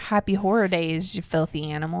Happy Horror Days, you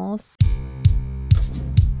filthy animals.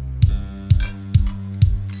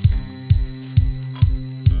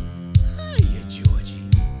 Hiya, Georgie.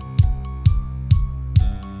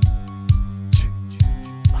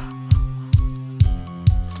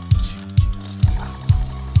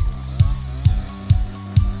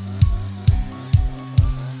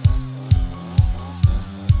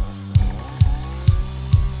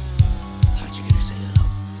 Aren't you gonna say hello?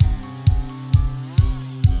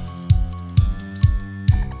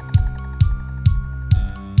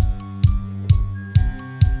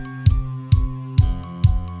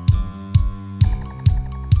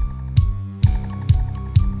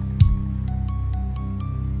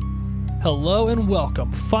 Hello and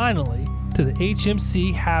welcome, finally, to the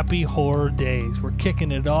HMC Happy Horror Days. We're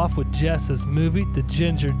kicking it off with Jess's movie, The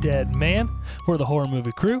Ginger Dead Man. We're the horror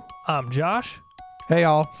movie crew. I'm Josh. Hey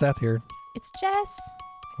y'all, Seth here. It's Jess.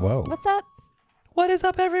 Whoa. What's up? What is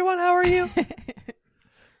up, everyone? How are you?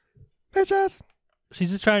 Hey Jess.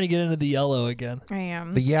 She's just trying to get into the yellow again. I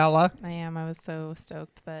am. The yalla. I am. I was so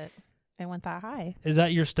stoked that it went that high. Is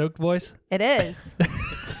that your stoked voice? It is.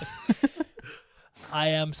 I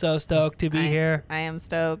am so stoked to be here. I am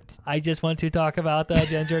stoked. I just want to talk about The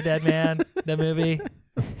Ginger Dead Man, the movie.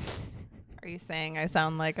 Are you saying I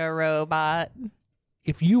sound like a robot?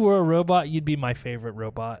 If you were a robot, you'd be my favorite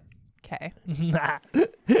robot. Okay. Nah.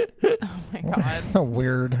 Oh my god. That's a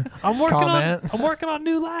weird I'm comment. working on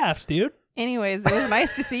new laughs, dude. Anyways, it was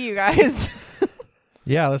nice to see you guys.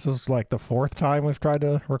 Yeah, this is like the fourth time we've tried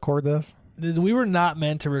to record this. We were not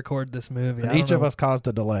meant to record this movie. And each of us caused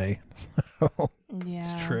a delay. So, Yeah.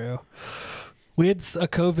 It's true. We had a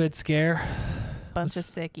COVID scare. Bunch of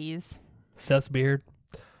sickies. Seth's beard.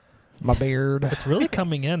 my beard. It's really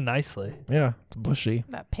coming in nicely. Yeah, it's bushy.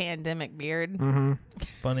 That pandemic beard. Mm-hmm.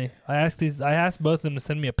 Funny. I asked both of them to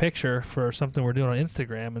send me a picture for something we're doing on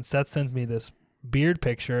Instagram, and Seth sends me this beard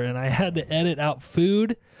picture, and I had to edit out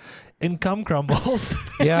food and cum crumbles.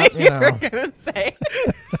 Yeah, you were know, gonna say.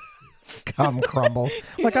 cum crumbles.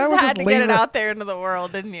 You Like just I would had just to leave get it out there into the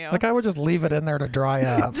world, didn't you? Like I would just leave it in there to dry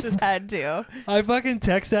up. Just had to. I fucking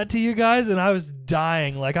text that to you guys, and I was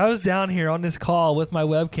dying. Like, I was down here on this call with my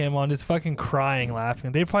webcam on, just fucking crying,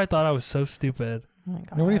 laughing. They probably thought I was so stupid. Oh my You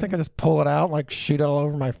know, what do you think? I just pull it out, like shoot it all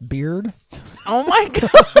over my beard? Oh my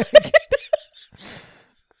god.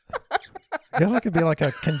 I guess it could be like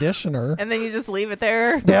a conditioner. And then you just leave it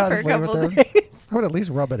there Yeah, for just a leave it couple there. days. I would at least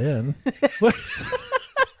rub it in.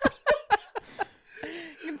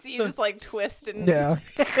 You can see you just like twist and Yeah.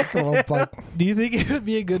 A little, like, Do you think it would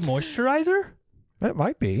be a good moisturizer? it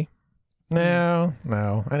might be. No.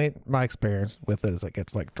 I need my experience with it is it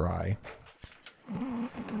gets like dry.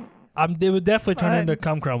 It would definitely turn Fun. into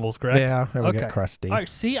cum crumbles, correct? Yeah, it would Okay. get crusty. All right,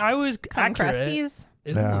 see, I was cum accurate. crusties.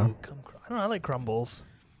 Ooh, Yeah. I don't know, I like crumbles.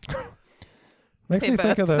 Makes They me both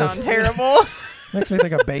think of those. sound terrible. Makes me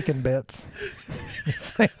think of bacon bits.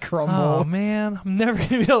 It's like crumbles. Oh, man. I'm never going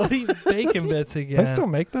to be able to eat bacon bits again. They still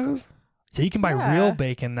make those? So you can buy Yeah. real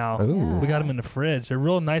bacon now. Ooh. We got them in the fridge. They're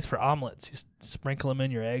real nice for omelets. You sprinkle them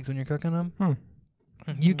in your eggs when you're cooking them. Hmm.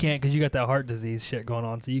 You can't because you got that heart disease shit going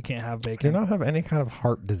on, so you can't have Do bacon. you not have any kind of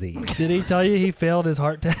heart disease? Did he tell you he failed his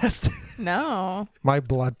heart test? No. My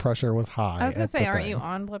blood pressure was high. I was going at to say, the aren't thing. you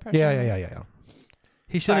on blood pressure? Yeah.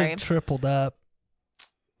 He should Sorry. have tripled up.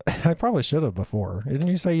 I probably should have before. Didn't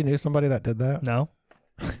you say you knew somebody that did that? No,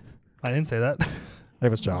 I didn't say that. It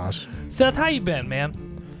was Josh. Seth, how you been, man?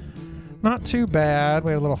 Not too bad. We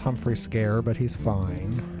had a little Humphrey scare, but he's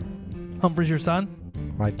fine. Humphrey's your son?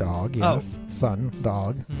 My dog, Oh. yes. Son,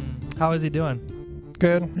 dog. How is he doing?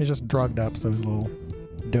 Good. He's just drugged up, so he's a little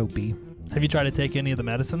dopey. Have you tried to take any of the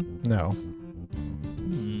medicine? No.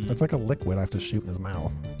 It's like a liquid I have to shoot in his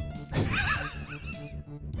mouth.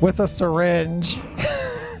 With a syringe.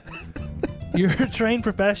 You're a trained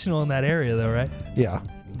professional in that area, though, right? Yeah.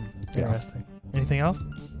 Yeah. Interesting. Anything else?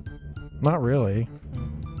 Not really.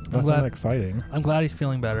 Nothing glad- exciting. I'm glad he's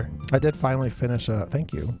feeling better. I did finally finish,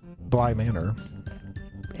 thank you, Bly Manor.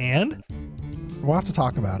 And? We'll have to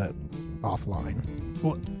talk about it offline.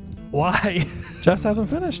 Why? Jess hasn't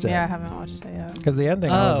finished it. Yeah, I haven't watched it yet. Because the ending,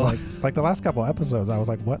 I Oh. was like the last couple episodes, I was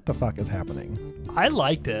like, what the fuck is happening? I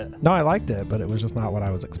liked it. No, I liked it, but it was just not what I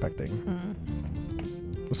was expecting.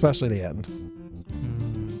 Especially the end.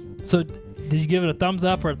 So, did you give it a thumbs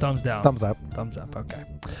up or a thumbs down? Thumbs up. Thumbs up, okay.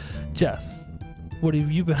 Jess, what have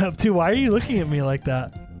you been up to? Why are you looking at me like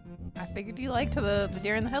that? I figured you liked the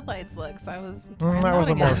deer in the headlights look, so I was.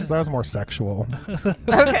 That was more sexual.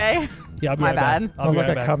 Okay. Yeah, I'll be My right bad. back. That I'll was be like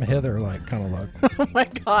right a back. come hither like kind of look. Oh my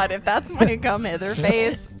god, if that's my come hither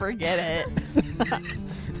face, forget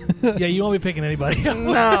it. Yeah, you won't be picking anybody up.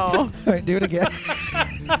 No. All right, do it again.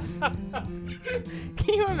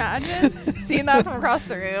 imagine seeing that from across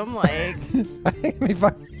the room? Like, I think it'd be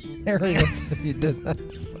fucking hilarious if you did that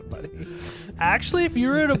to somebody. Actually, if you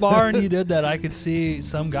were at a bar and you did that, I could see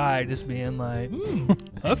some guy just being like,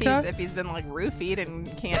 okay. if he's been like roofied and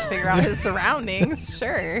can't figure out his surroundings,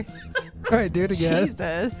 sure. All right, do it again.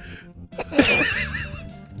 Jesus.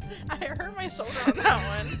 I hurt my shoulder on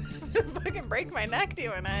that one. Fucking break my neck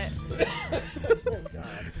doing it.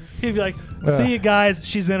 He'd be like, see you guys,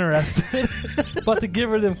 she's interested. About to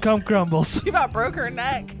give her them cum crumbles. She about broke her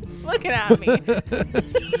neck looking at me.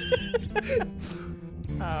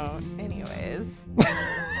 Oh, anyways.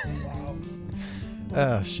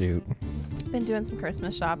 Oh, shoot. Been doing some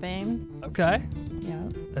Christmas shopping. Okay. Yeah.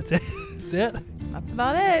 That's it. That's it. That's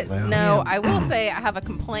about it. Well, no, yeah. I will say I have a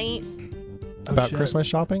complaint. About shit. Christmas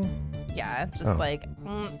shopping? Yeah, just Oh. like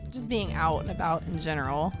just being out and about in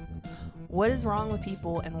general. What is wrong with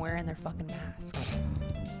people and wearing their fucking masks?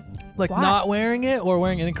 Like Why? not wearing it or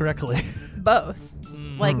wearing it incorrectly? Both.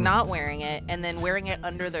 Like Hmm. not wearing it and then wearing it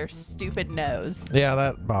under their stupid nose. Yeah,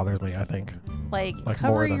 that bothers me, I think. Like Like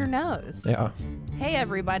cover more than- your nose. Yeah. Hey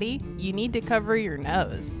everybody, you need to cover your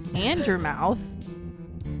nose and your mouth.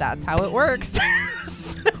 That's how it works.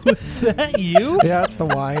 Was that you? Yeah, it's the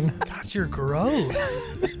wine. God, you're gross.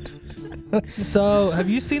 So, have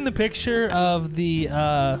you seen the picture of the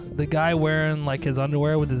guy wearing like his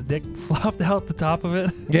underwear with his dick flopped out the top of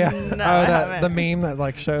it? Yeah. No, I the haven't. meme that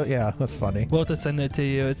like show. Yeah, that's funny. We'll have to send it to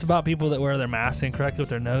you. It's about people that wear their mask incorrectly with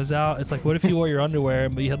their nose out. It's like, what if you wore your underwear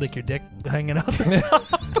but you had like your dick hanging out the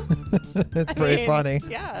top? It's I pretty mean, funny.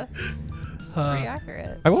 Yeah, Uh, pretty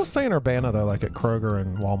accurate. I will say in Urbana though, like at Kroger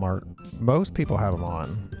and Walmart, most people have them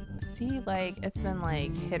on. See, like it's been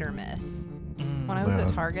like hit or miss. mm, When I was Yeah. at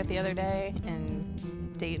Target the other day in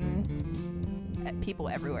Dayton, people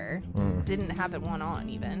everywhere Mm. didn't have it one on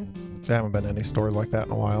even. There haven't been any stores like that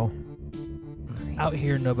in a while. out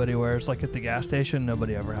here, nobody wears. Like at the gas station,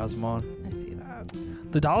 nobody ever has them on. I see that.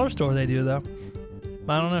 The dollar store, they do though.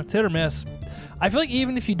 I don't know. It's hit or miss. I feel like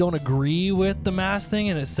even if you don't agree with the mask thing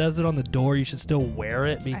and it says it on the door, you should still wear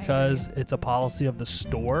it because it's a policy of the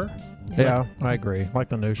store. Yeah, I agree. Like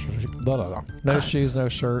the no shoes, no shoes, no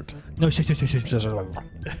shirt. No, shit. Just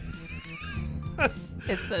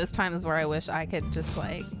It's those times where I wish I could just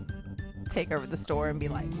like take over the store and be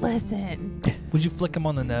like, listen, Would you flick them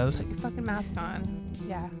on the nose? put your fucking mask on.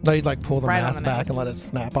 Yeah. no, you'd like pull the Right on mask the back nose. and let it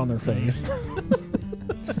snap on their face.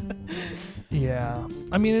 Yeah.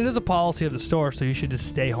 I mean, it is a policy of the store, so you should just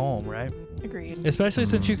stay home, right? Agreed. Especially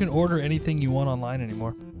since you can order anything you want online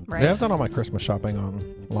anymore. Right. Yeah, I've done all my Christmas shopping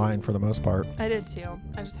online for the most part. I did too.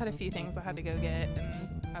 I just had a few things I had to go get,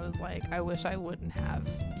 and I was like, I wish I wouldn't have.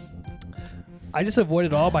 I just avoid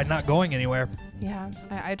it all by not going anywhere. Yeah,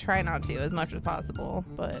 I try not to as much as possible,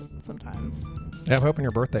 but sometimes. Yeah, I'm hoping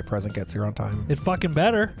your birthday present gets here on time It fucking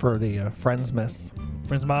better. for the Friends Miss.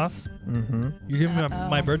 Friends Moss, Mm-hmm. you're giving me Uh-oh.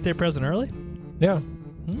 my birthday present early? Yeah,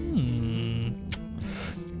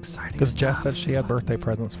 Exciting. because Jess stuff. said she had birthday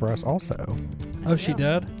presents for us also. Oh, she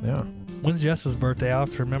did? Yeah. When's Jess's birthday? I'll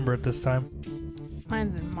have to remember it this time.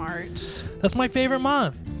 Mine's in March. That's my favorite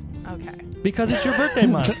month Okay. because it's your birthday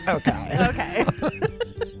month. Okay.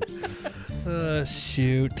 Okay.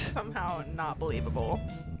 Shoot. Somehow not believable.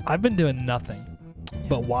 I've been doing nothing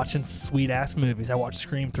but watching sweet ass movies. I watched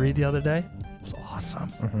Scream 3 the other day. It was awesome.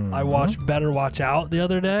 Mhm. I watched Better Watch Out the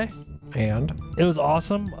other day. And It was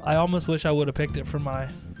awesome. I almost wish I would have picked it for my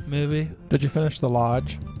movie. did you finish The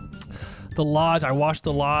Lodge? The Lodge, I watched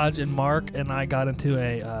The Lodge, and Mark and I got into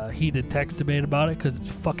a heated text debate about it because it's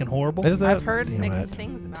fucking horrible. Is it? I've heard Damn mixed it.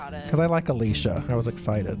 things about it. Because I like Alicia. I was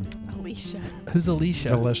excited. Alicia Who's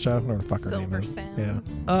Alicia? Alicia, whatever the fuck her name is. Silverstone. Yeah.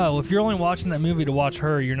 Oh, if you're only watching that movie to watch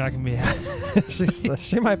her, you're not going to be happy.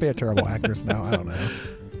 She might be a terrible actress now. I don't know.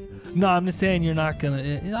 No, I'm just saying you're not going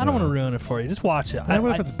to. I don't want to ruin it for you. Just watch it.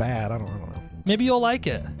 What if it's bad? I don't know. Maybe you'll like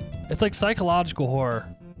it. It's like psychological horror.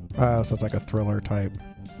 Oh, so it's like a thriller type.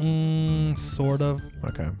 Sort of.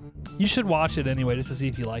 Okay. You should watch it anyway just to see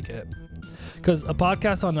if you like it. Because a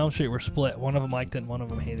podcast on Elm Street were split. One of them liked it and one of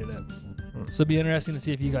them hated it. So it'd be interesting to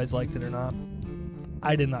see if you guys liked it or not.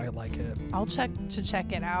 I did not like it. I'll check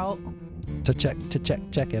it out.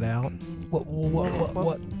 Check it out.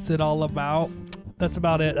 What's it all about? That's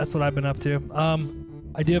about it. That's what I've been up to.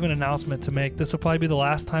 I do have an announcement to make. This will probably be the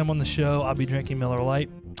last time on the show I'll be drinking Miller Lite.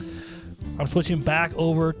 I'm switching back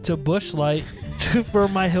over to Busch Light for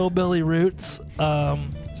my hillbilly roots.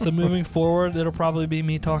 So moving forward, it'll probably be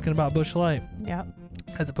me talking about Busch Light Yep.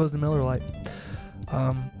 as opposed to Miller Lite.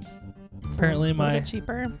 Apparently A little bit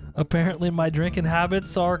cheaper. my drinking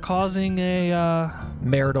habits are causing a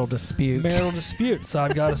Marital dispute. marital dispute, so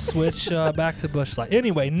I've got to switch back to Busch Light.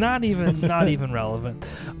 Anyway, not even relevant.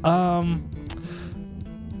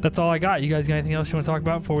 That's all I got. You guys got anything else you want to talk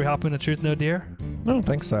about before we hop into Truth No Dare? I don't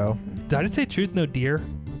think so. Did I just say Truth No Deer?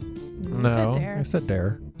 No, dare. I said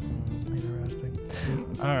dare.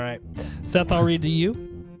 Interesting. All right, Seth, I'll read to you.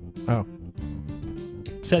 Oh.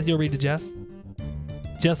 Seth, you'll read to Jess.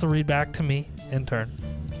 Jess will read back to me in turn.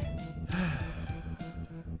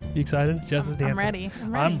 You excited? Jess is dancing. I'm ready.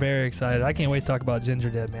 I'm very excited. I can't wait to talk about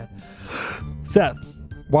Ginger Dead Man. Seth,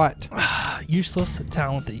 What? useless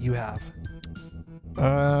talent that you have.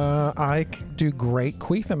 I do great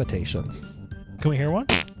queef imitations. Can we hear one?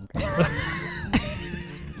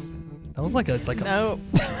 That was like a Nope.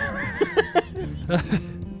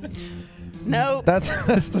 Nope.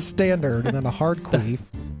 That's the standard, and then a hard queef.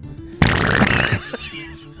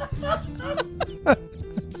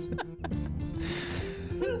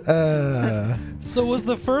 So was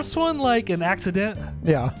the first one like an accident,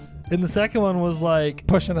 Yeah, and the second one was like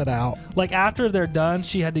pushing it out. after they're done,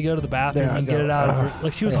 she had to go to the bathroom Yeah, and go, get it out of her.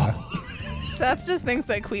 Like she was yeah. all Seth just thinks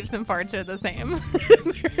that queefs and farts are the same.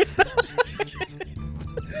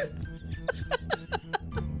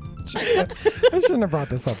 I shouldn't have brought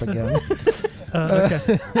this up again.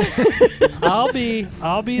 okay. I'll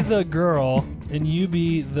be the girl and you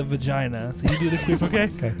be the vagina. So you do the queef, okay?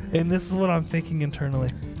 Okay. And this is what I'm thinking internally.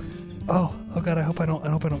 Oh God, I hope I don't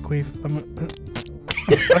queef.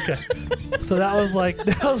 Okay. So that was like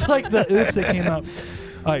the oops that came out.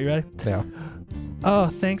 All right, you ready? Yeah. Oh,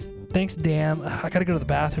 thanks, Dan. I gotta go to the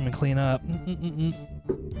bathroom and clean up.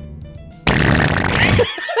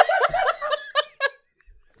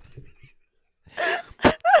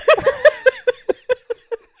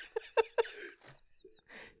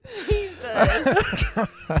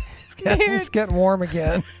 It's getting warm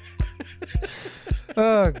again.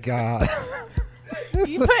 Oh God.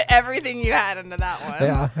 You put everything you had into that one.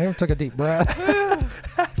 Yeah, I even took a deep breath.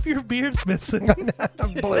 Half your beard's missing. I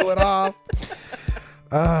blew it off.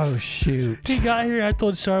 Oh shoot. He got here. I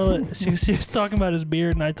told Charlotte she was talking about his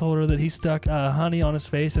beard, and I told her that he stuck honey on his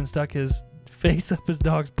face and stuck his face up his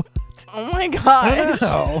dog's butt. Oh my gosh.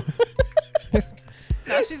 Oh.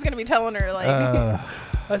 Now she's gonna be telling her like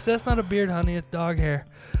I said, "That's not a beard, honey. It's dog hair."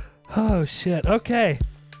 Oh shit. Okay.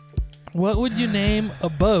 What would you name a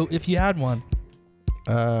boat if you had one?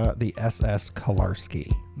 The SS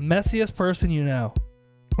Kolarsky. Messiest person you know.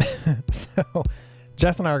 So,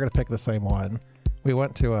 Jess and I are going to pick the same one. We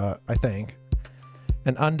went to I think,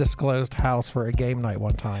 an undisclosed house for a game night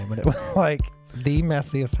one time, and it was like the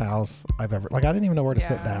messiest house I've ever. Like I didn't even know where to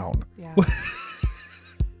sit down. Yeah.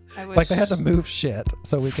 I wish. Like they had to move shit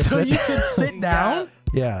so we could So sit. you could sit down?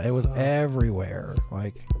 Yeah, it was everywhere.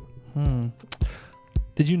 Like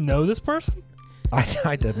Did you know this person?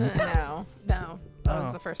 I didn't. No. That was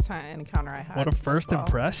Oh. the first encounter I had. What a first Well,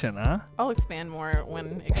 impression, huh? I'll expand more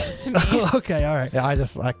when it comes to me. Okay, all right. Yeah, I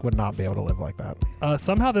would not be able to live like that.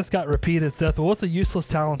 Somehow this got repeated, Seth, but what's a useless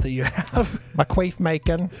talent that you have? My queef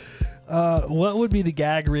making. What would be the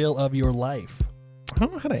gag reel of your life? I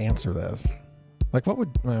don't know how to answer this. Like, what would?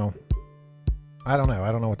 Well, I don't know.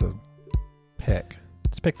 I don't know what to pick.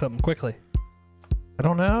 Just pick something quickly. I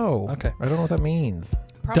don't know. Okay. I don't know what that means.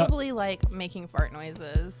 Probably like making fart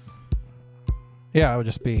noises. Yeah, it would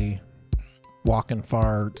just be walking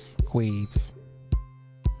farts, queefs,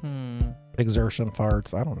 exertion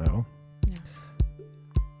farts. I don't know.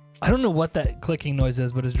 I don't know what that clicking noise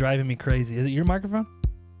is, but it's driving me crazy. Is it your microphone?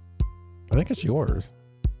 I think it's yours.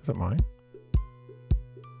 Is it mine?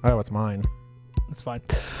 Oh, it's mine. It's fine.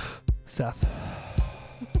 Seth,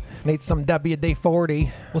 Need some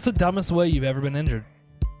WD-40. what's the dumbest way you've ever been injured?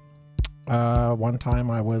 One time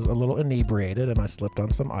I was a little inebriated and I slipped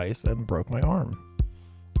on some ice and broke my arm.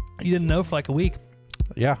 You didn't know for like a week.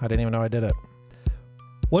 Yeah, I didn't even know I did it.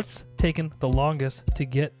 What's taking you the longest to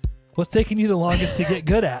get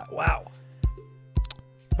good at? Wow.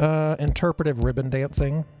 Interpretive ribbon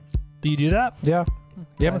dancing. Do you do that? Yeah.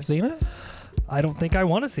 You haven't seen it? I don't think I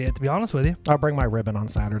want to see it, to be honest with you. I'll bring my ribbon on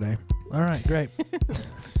Saturday. All right, great.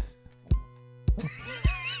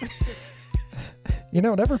 You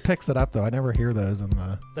know, it never picks it up, though. I never hear those in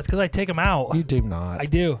the... That's because I take them out. You do not. I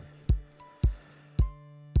do.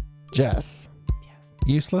 Jess. Yes.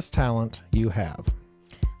 Useless talent you have.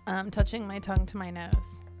 Touching my tongue to my nose.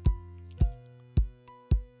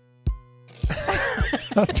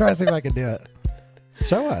 Let's try to see if I can do it.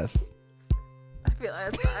 Show us. I feel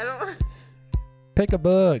like I don't. Pick a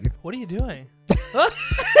bug. What are you doing?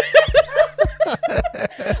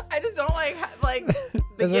 I just don't like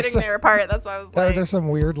the Is there getting some- there part. That's why I was Is like. there some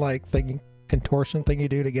weird, like, thing contortion thing you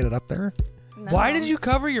do to get it up there? No. Why did you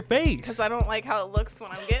cover your face? Because I don't like how it looks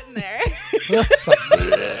when I'm getting there.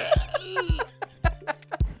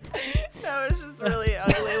 No, it's just really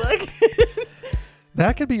ugly looking.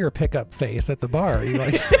 That could be your pickup face at the bar. You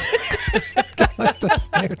like, like this,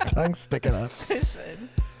 your tongue sticking up. I should.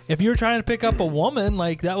 If you were trying to pick up a woman,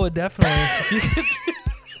 like that would definitely. If you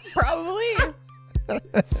could, Probably.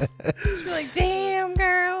 She'd be like, damn,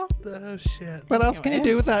 girl. oh shit! What else can you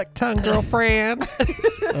do with that tongue, girlfriend?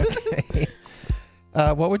 Okay.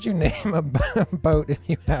 What would you name a boat if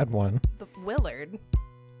you had one? The Willard.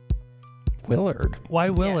 Willard. Why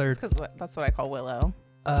Willard? Yeah, because that's what I call Willow.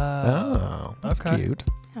 Oh, that's okay. cute.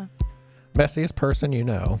 Yeah. Messiest person you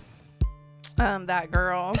know. That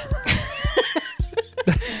girl.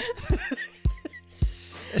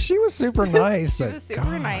 She was super nice. She but was super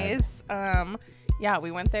God. nice. Yeah,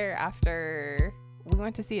 we went there after we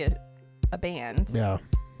went to see a band. Yeah.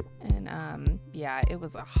 And yeah, it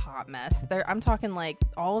was a hot mess. I'm talking like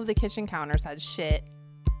all of the kitchen counters had shit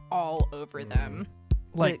all over them.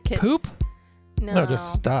 Like The poop? No,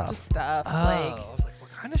 just stuff. Just stuff. Oh, Like I was like,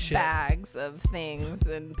 what kind of shit? bags of things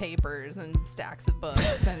and papers and stacks of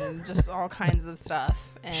books and just all kinds of stuff.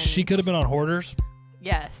 And She could have been on Hoarders.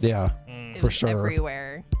 yes. Yeah. It for was sure.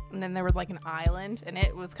 everywhere. And then there was like an island and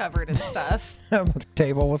it was covered in stuff. The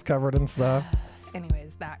table was covered in stuff.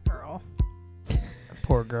 Anyways, that girl.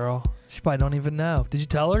 Poor girl. She probably don't even know. Did you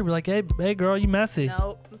tell her? Be like, hey, girl, you messy.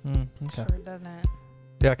 Nope. Okay. Sure didn't.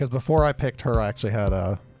 Yeah, because before I picked her, I actually had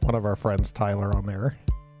one of our friends, Tyler, on there.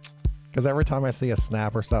 Because every time I see a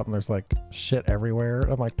snap or something, there's like shit everywhere.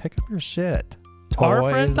 I'm like, pick up your shit. Our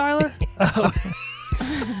Toys. friend Tyler?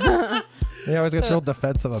 He always gets real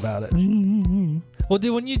defensive about it. Well,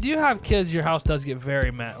 dude, when you do have kids, your house does get very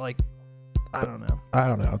mad. Like, I don't know. I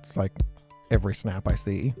don't know. It's like every snap I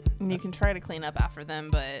see. And you can try to clean up after them,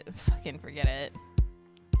 but fucking forget it.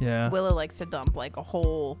 Yeah. Willow likes to dump like a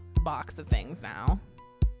whole box of things now.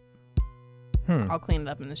 I'll clean it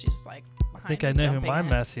up and then she's just like behind I think me I know who dumping my it.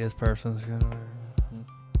 messiest person is.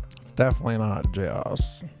 It's definitely not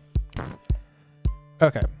Jess.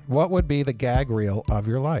 Okay. What would be the gag reel of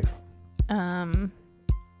your life?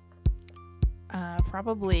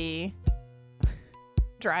 Probably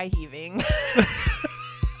dry heaving.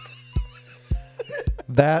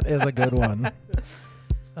 That is a good one.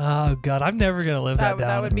 Oh, God. I'm never going to live that down.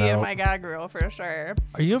 That would be in No. my gag reel for sure.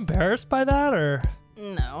 Are you embarrassed by that? Or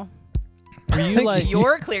No. are you like.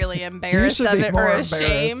 You're clearly embarrassed should of be it more or embarrassed.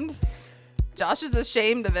 ashamed. Josh is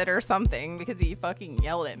ashamed of it or something because he fucking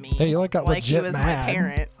yelled at me. Yeah, you like got like he legit was mad. my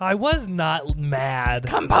parent. I was not mad.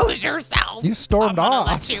 Compose yourself. You stormed I'm gonna off.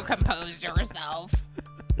 let you compose yourself.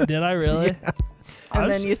 Did I really? Yeah. I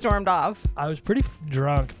And then you stormed off. I was pretty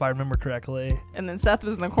drunk, if I remember correctly. And then Seth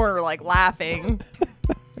was in the corner like laughing.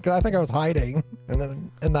 Because I think I was hiding, and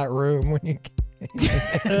then in that room when you.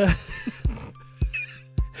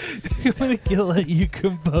 I'm going to let you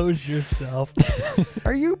compose yourself.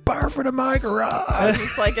 Are you barfing in my I garage? was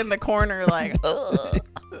just like in the corner like, ugh.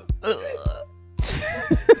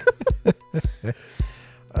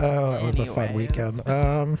 Oh, that was a fun Anyways. weekend.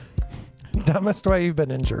 Dumbest way you've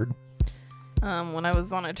been injured. When I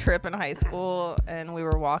was on a trip in high school and we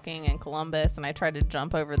were walking in Columbus and I tried to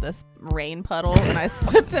jump over this rain puddle and I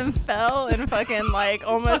slipped and fell and fucking like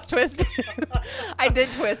almost twisted. I did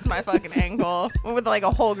twist my fucking ankle with like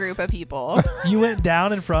a whole group of people. You went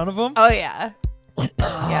down in front of them? Oh yeah. I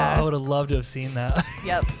Yeah. would have loved to have seen that.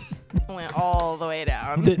 Yep. Went all the way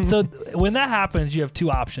down. So when that happens, you have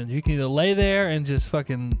two options. You can either lay there and just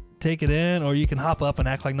fucking take it in, or you can hop up and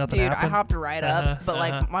act like nothing Dude, happened. I hopped right up, but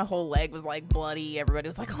like uh-huh. my whole leg was like bloody. Everybody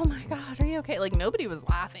was like, "Oh my god, are you okay?" Like nobody was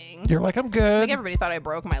laughing. You're like, I'm I good. think everybody thought I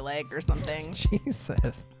broke my leg or something. Jesus.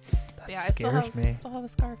 That Yeah, I scares me. still have a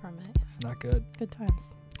scar from it. It's not good. Good times.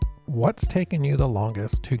 What's taken you the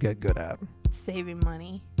longest to get good at? Saving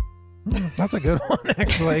money. That's a good one,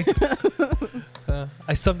 actually.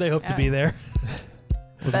 I someday hope to be there.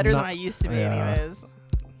 Was Better not- than I used to be, yeah. anyways.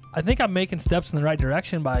 I think I'm making steps in the right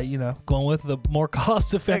direction by, going with the more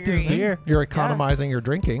cost-effective Agreed. beer. You're economizing your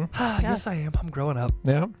drinking. Yes, I am. I'm growing up.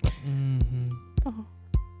 Yeah. Mm-hmm.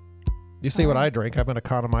 You see what I drink? I've been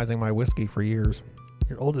economizing my whiskey for years.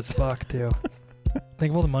 You're old as fuck, too. Think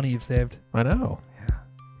of all the money you've saved. I know. Yeah.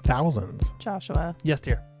 Thousands. Joshua, Yes,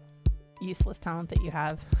 dear. useless talent that you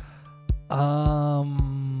have.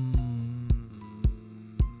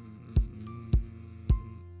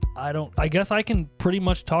 I guess I can pretty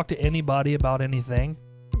much talk to anybody about anything.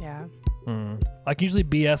 Yeah. I can usually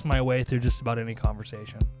BS my way through just about any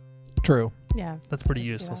conversation. True. Yeah. That's pretty I see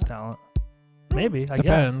useless that. talent. Maybe, I guess.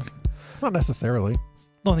 Depends. Not necessarily.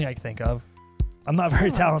 The only thing I can think of. I'm not very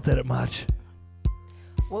Oh. talented at much.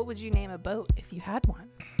 What would you name a boat if you had one?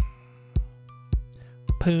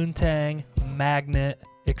 Poontang Magnet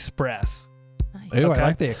Express. Nice. Ooh, Okay. I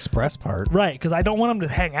like the express part. Right, because I don't want them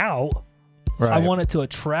to hang out. Right. I want it to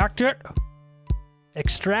attract it,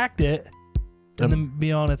 extract it, and then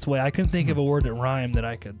be on its way. I couldn't think of a word that rhymed that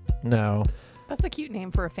I could. No. That's a cute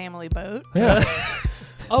name for a family boat. Yeah.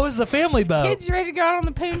 Oh, it's a family boat. Kids, you ready to go out on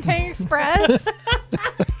the Poontang Express?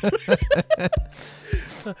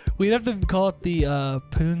 We'd have to call it the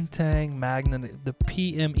Poontang Magnet, the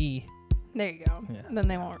PME. There you go. Yeah. Then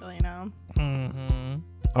they won't really know. Mm-hmm.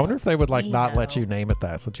 I wonder if they would like We not let know. you name it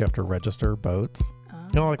that, since you have to register boats.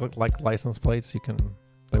 You know, like license plates,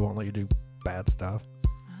 they won't let you do bad stuff.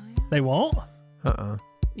 They won't?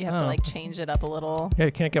 You have to Oh. like change it up a little. Yeah,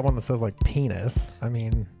 you can't get one that says like penis. I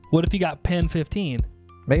mean, What if you got Pen 15?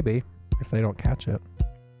 maybe if they don't catch it.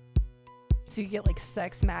 So you get like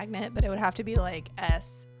sex magnet, but it would have to be like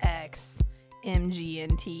SX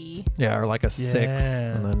MG&T. Yeah, or like a 6 Yeah.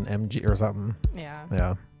 and then MG or something. Yeah.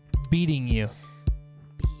 Yeah, Beating you.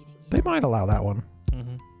 Beating you. they might allow that one.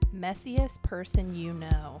 Mm-hmm. Messiest person you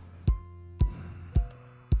know.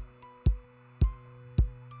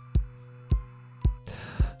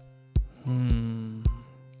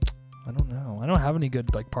 I don't know. I don't have any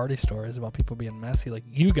good like party stories about people being messy like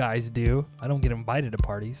you guys do. I don't get invited to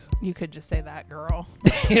parties. You could just say that girl.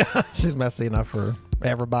 Yeah, she's messy enough for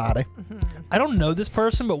everybody. I don't know this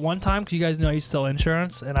person, but one time, because you guys know I used to sell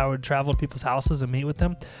insurance, and I would travel to people's houses and meet with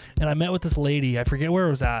them, and I met with this lady. I forget where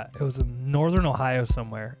it was at. It was in northern Ohio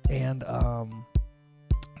somewhere, and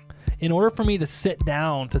in order for me to sit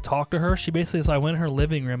down to talk to her, she basically, so I went in her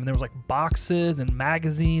living room, and there was like boxes and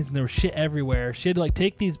magazines, and there was shit everywhere. She had to like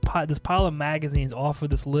take this pile of magazines off of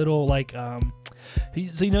this little like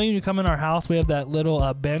so you know, when you come in our house, we have that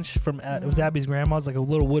little bench from it was Abby's grandma's, like a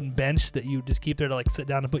little wooden bench that you just keep there to like sit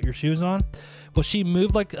down and put your shoes on. Well, she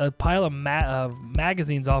moved like a pile of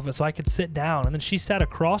magazines off it so I could sit down, and then she sat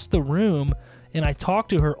across the room, and I talked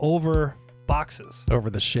to her over boxes. Over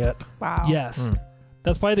the shit. Wow. Yes.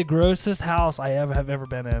 That's probably the grossest house I have ever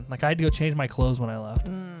been in. Like, I had to go change my clothes when I left.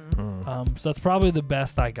 So that's probably the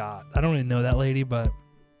best I got. I don't really know that lady, but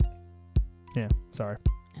yeah, sorry.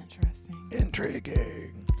 Interesting.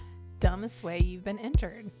 Intriguing. Dumbest way you've been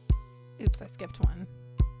injured. Oops, I skipped one.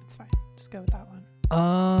 It's fine. Just go with that one.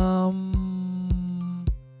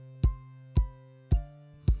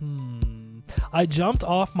 I jumped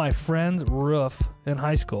off my friend's roof in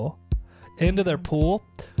high school into their pool,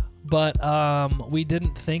 but we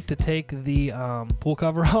didn't think to take the pool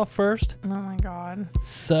cover off first. Oh my god.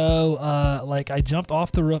 So like I jumped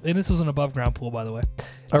off the roof, and this was an above ground pool, by the way.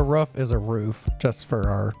 A roof is a roof, just for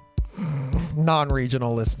our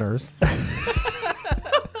non-regional listeners.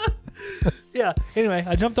 Yeah. Anyway,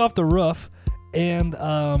 I jumped off the roof and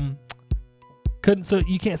couldn't. So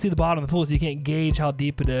you can't see the bottom of the pool, so you can't gauge how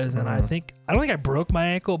deep it is. And I don't think I broke my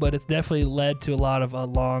ankle, but it's definitely led to a lot of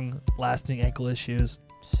long-lasting ankle issues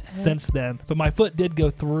since then. But my foot did go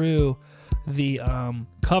through the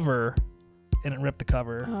cover, and it ripped the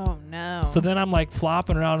cover. Oh no. So then I'm like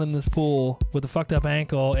flopping around in this pool with a fucked up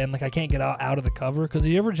ankle, and like I can't get out of the cover. Because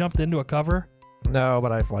you ever jumped into a cover? No,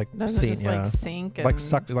 but I've like doesn't seen, just yeah, like sink and like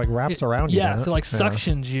sucked, like wraps around you. Yeah, doesn't so it? like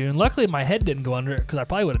suctions you. And luckily my head didn't go under it because I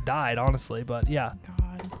probably would have died, honestly. But yeah,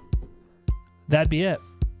 God. that'd be it.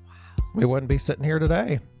 We wouldn't be sitting here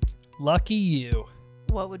today. Lucky you.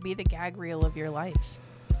 What would be the gag reel of your life?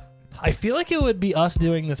 I feel like it would be us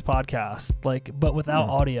doing this podcast, like, but without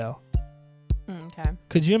audio. Okay.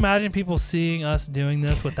 Could you imagine people seeing us doing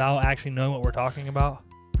this without actually knowing what we're talking about?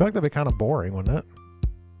 I feel like that'd be kind of boring, wouldn't it?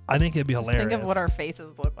 I think it'd be Just hilarious. think of what our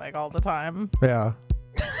faces look like all the time. Yeah.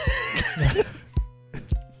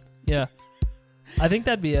 Yeah. I think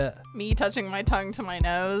that'd be it. Me touching my tongue to my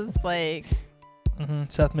nose, like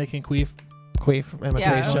Seth making queef Queef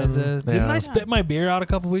imitation. noises. Yeah. Didn't I spit my beer out a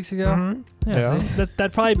couple weeks ago? Mhm. Yeah. Yeah. See?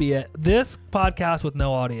 That'd probably be it. This podcast with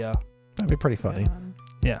no audio. That'd be pretty funny.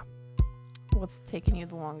 Yeah. What's taking you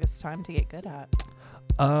the longest time to get good at?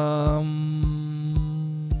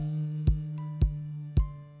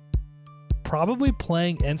 Probably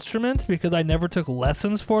playing instruments because I never took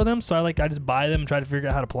lessons for them. So I just buy them and try to figure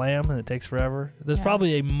out how to play them, and it takes forever. There's Yeah.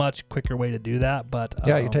 probably a much quicker way to do that, but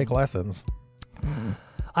Yeah, you take lessons.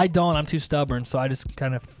 I don't. I'm too stubborn, so I just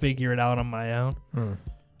kind of figure it out on my own.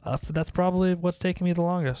 So that's probably what's taking me the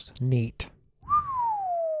longest. Neat.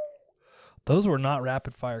 Those were not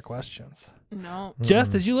rapid fire questions. No. Jess,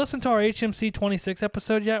 did you listen to our HMC 26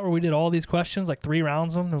 episode yet, where we did all these questions, like 3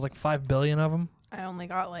 rounds of them? There was like 5 billion of them. I only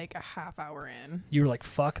got like a half hour in. You were like,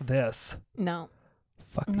 "Fuck this, No.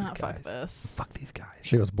 fuck these Not guys, fuck this. fuck these guys."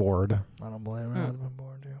 She was bored. I don't blame her. I'd have been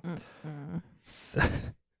bored too. Mm-mm.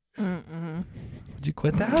 Mm-mm. Would you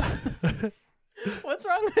quit that? What's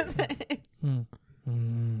wrong with it?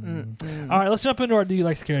 All right, let's jump into our Do You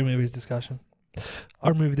Like Scary Movies discussion.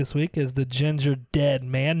 Our movie this week is The Ginger Dead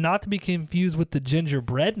Man, not to be confused with The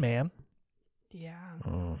Gingerbread Man. Yeah.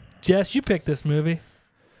 Jess, you picked this movie.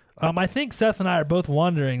 I think Seth and I are both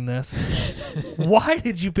wondering this. Why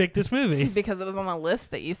did you pick this movie? Because it was on the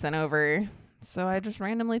list that you sent over. So I just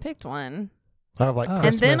randomly picked one. I have like Oh.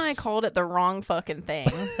 Christmas. And then I called it the wrong fucking thing.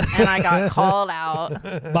 And I got called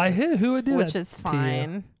out, By who? Who would do which that is to you?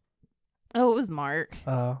 fine. Oh, it was Mark.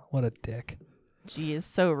 Oh, what a dick. Geez,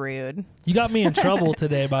 so rude. You got me in trouble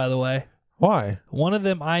today, by the way. Why? One of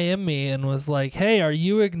them IM'd me and was like, hey, are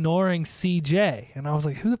you ignoring CJ? And I was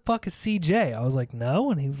like, who the fuck is CJ? I was like, no.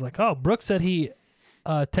 And he was like, oh, Brooke said he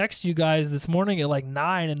texted you guys this morning at like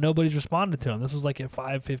 9 and nobody's responded to him. This was like at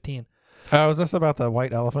 5:15. Oh, is this about the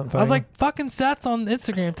white elephant thing? I was like, fucking Seth's on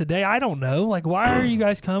Instagram today. I don't know. Like, why are you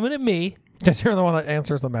guys coming at me? because you're the one that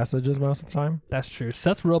answers the messages most of the time. That's true.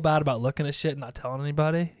 Seth's real bad about looking at shit and not telling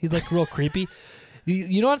anybody. He's like real creepy.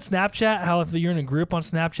 You know on Snapchat, how if you're in a group on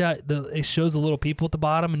Snapchat, it shows the little people at the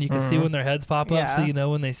bottom and you can see when their heads pop up so Yeah. you know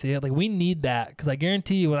when they see it. Like, we need that because I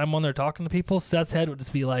guarantee you when I'm on there talking to people, Seth's head would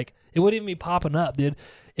just be like, it wouldn't even be popping up, dude.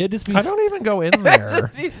 It'd just be I don't even go in there.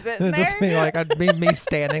 Just be sitting It'd just be there. like I'd be me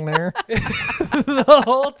standing there. the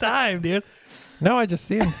whole time, dude. No, I just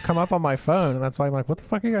see him come up on my phone, and that's why I'm like, "What the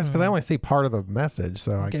fuck are you guys?" Because I only see part of the message.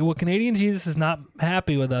 So Okay, well, Canadian Jesus is not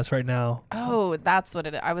happy with us right now. Oh, that's what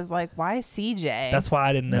it is. I was like, why CJ? That's why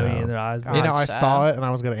I didn't know No. either. I was, God. I Gotcha. saw it and I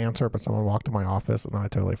was gonna answer it, but someone walked in my office, and I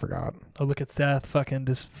totally forgot. oh, look at Seth, fucking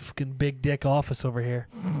this fucking big dick office over here.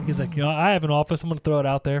 He's like, I have an office. I'm gonna throw it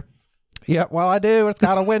out there. Yeah, well, I do. It's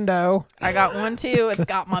got a window. I got one too. It's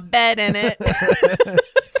got my bed in it.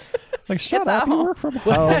 Like, shut It's up! You out. work from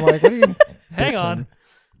home. Like, what are you? Hang bitching? on.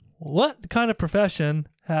 What kind of profession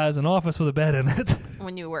has an office with a bed in it?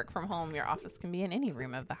 When you work from home, your office can be in any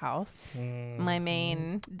room of the house. My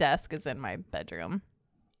main desk is in my bedroom.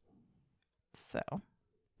 So,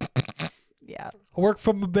 yeah. Work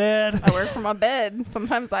from a bed. I work from my bed.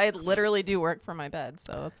 Sometimes I literally do work from my bed,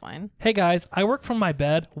 so that's fine. Hey guys, I work from my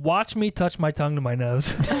bed. Watch me touch my tongue to my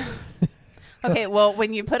nose. Okay, well,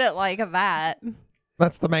 when you put it like that,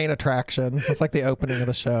 That's the main attraction. It's like the opening of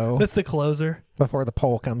the show That's the closer. before the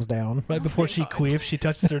pole comes down. Right before she queefs, she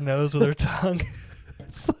touches her nose with her tongue.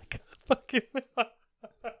 It's like fucking.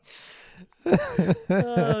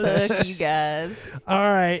 fuck you guys.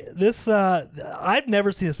 All right, this I've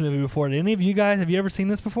never seen this movie before. Did any of you guys? Have you ever seen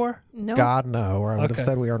this before? No. God no, or I would Okay. have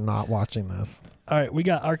said we are not watching this. All right, we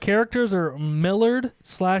got our characters are Millard /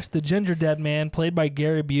 the Ginger Dead Man, played by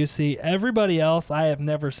Gary Busey. Everybody else I have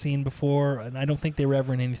never seen before, and I don't think they were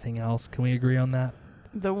ever in anything else. Can we agree on that?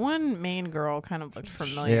 The one main girl kind of looked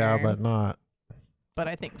familiar. Yeah, but not. but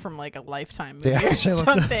I think from like a Lifetime movie Yeah, or she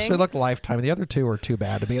something. looked Lifetime. The other two were too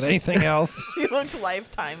bad to be in anything else. She looked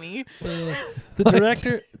Lifetimey.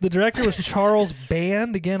 The director was Charles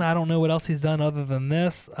Band. Again, I don't know what else he's done other than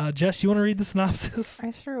this. Jess, you want to read the synopsis?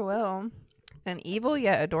 I sure will. An evil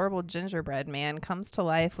yet adorable gingerbread man comes to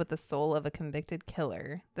life with the soul of a convicted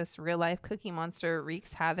killer. This real-life cookie monster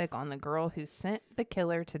wreaks havoc on the girl who sent the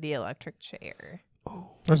killer to the electric chair.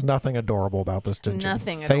 There's nothing adorable about this ginger.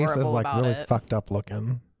 Nothing His face is adorable like about really it. fucked up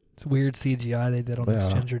looking. It's weird CGI they did on this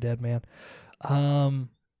Yeah. Ginger Dead Man.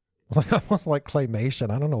 It's like almost like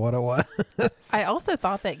claymation. I don't know what it was. I also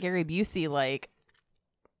thought that Gary Busey like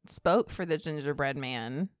spoke for the gingerbread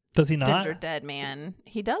man. Does he not? Ginger Dead Man.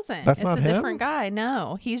 He doesn't. That's it's not a him? different guy.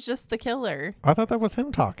 No, he's just the killer. I thought that was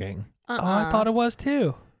him talking. Oh, I thought it was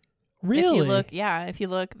too. Really? If you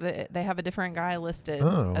look, they have a different guy listed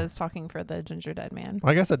Oh. as talking for the Ginger Dead Man.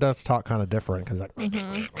 I guess it does talk kind of different because like,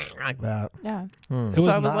 like that. Yeah. Hmm. It was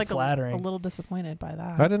so I was not like flattering. a little disappointed by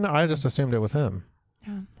that. I didn't. I just assumed it was him.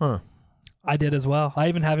 Yeah. Huh. I did as well. I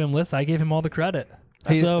even have him listed. I gave him all the credit.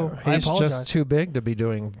 He's so I apologize. just too big to be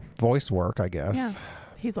doing voice work, I guess. Yeah.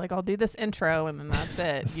 He's like, I'll do this intro and then that's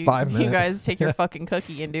it. It's you, 5 you minutes. guys take your fucking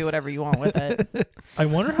cookie and do whatever you want with it. I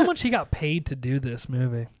wonder how much he got paid to do this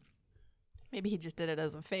movie. Maybe he just did it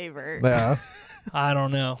as a favor. Yeah. I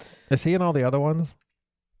don't know. Is he in all the other ones?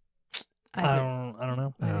 I don't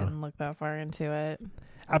know. I Yeah. didn't look that far into it.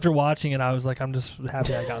 After watching it, I was like, I'm just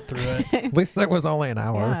happy I got through it. At least it was only an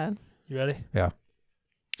hour. Yeah. You ready?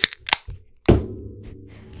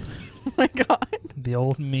 Oh my God. The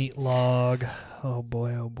old meat log. Oh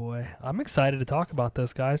boy, oh boy. I'm excited to talk about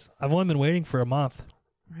this, guys. I've only been waiting for a month.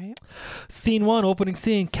 Right? Scene 1, opening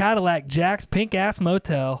scene, Cadillac Jack's Pink Ass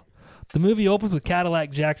Motel. The movie opens with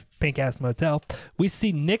Cadillac Jack's Pink Ass Motel. We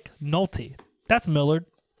see Nick Nolte. That's Millard.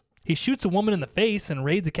 He shoots a woman in the face and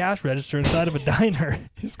raids a cash register inside of a diner.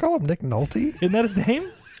 You just call him Nick Nolte? Isn't that his name?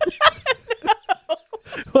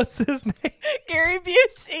 What's his name? Gary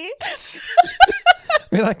Busey.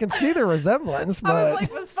 I mean, I can see the resemblance, but I was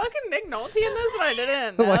like, was fucking Nick Nolte in this and I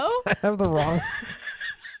didn't like, know? I have the wrong.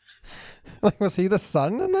 Like, was he the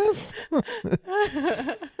son in this?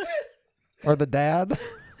 Or the dad?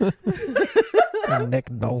 Nick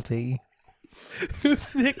Nolte.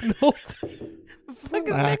 Who's Nick Nolte? Fucking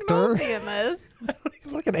Nick actor. Nolte in this.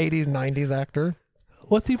 He's like an 80s, 90s actor.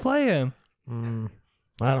 What's he playing? I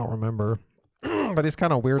don't remember. But he's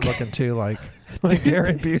kind of weird looking too, like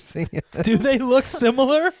Gary Busey. Do they look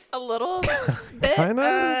similar? A little bit.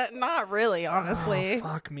 Kinda? Not really, honestly.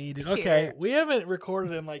 Fuck me, dude. Here. Okay, we haven't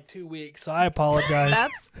recorded in like 2 weeks, so I apologize.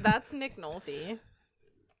 That's Nick Nolte.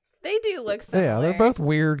 They do look similar. Yeah, they're both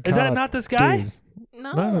weird. Is that kinda not this guy? dudes.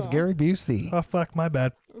 No. No, it's Gary Busey. Oh, fuck, my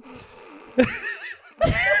bad.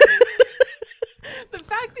 The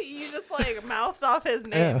fact that you just like mouthed off his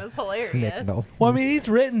name Yeah. is Nick hilarious. Nolte. Well, I mean, he's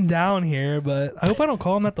written down here, but I hope I don't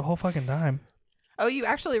call him that the whole fucking time. Oh, you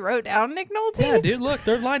actually wrote down Nick Nolte? Yeah, dude, look,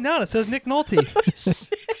 third line down. It says Nick Nolte.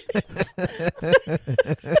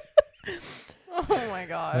 Oh my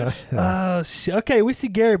gosh. Okay, we see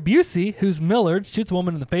Gary Busey, who's Millard, shoots a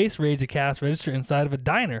woman in the face, raids a cash register inside of a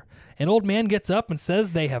diner. An old man gets up and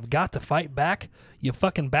says they have got to fight back. You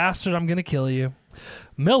fucking bastard, I'm going to kill you.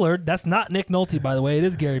 Millard, that's not Nick Nolte, by the way. It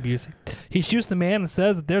is Gary Busey. He shoots the man and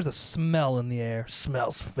says that there's a smell in the air.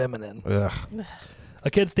 Smells feminine. Ugh. A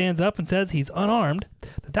kid stands up and says he's unarmed,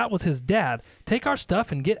 that was his dad. Take our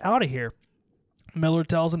stuff and get out of here. Millard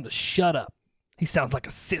tells him to shut up. He sounds like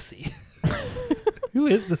a sissy. Who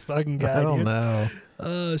is this fucking guy? I don't dude? know.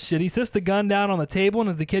 Oh, shit. He sits the gun down on the table, and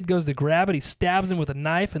as the kid goes to grab it, he stabs him with a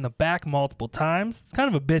knife in the back multiple times. It's kind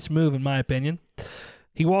of a bitch move, in my opinion.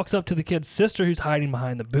 He walks up to the kid's sister, who's hiding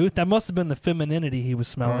behind the booth. That must have been the femininity he was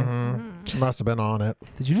smelling. She must have been on it.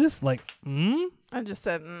 Did you just, I just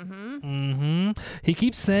said, He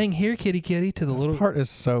keeps saying, "Here, kitty, kitty," to the This little part is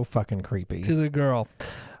so fucking creepy. to the girl.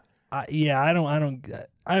 I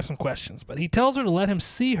have some questions, but he tells her to let him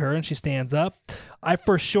see her, and she stands up. I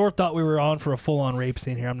for sure thought we were on for a full-on rape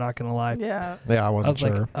scene here. I'm not gonna lie. Yeah. Yeah, I I wasn't was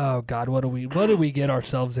sure. like, oh God, what do we get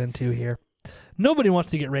ourselves into here? Nobody wants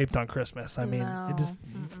to get raped on Christmas. I mean, No.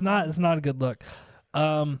 it's not a good look.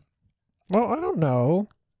 Well, I don't know.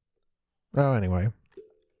 Oh, anyway.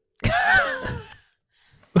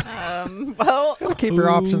 Well, Gotta keep your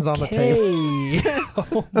options on the table.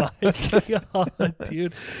 Oh my God,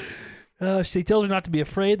 dude. She tells her not to be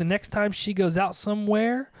afraid. The next time she goes out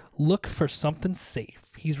somewhere, look for something safe.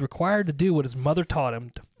 He's required to do what his mother taught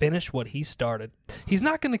him to finish what he started. He's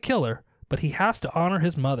not going to kill her, but he has to honor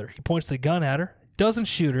his mother. He points the gun at her, doesn't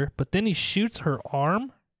shoot her, but then he shoots her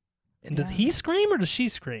arm. And does he scream or does she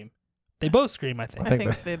scream? They both scream, I think. I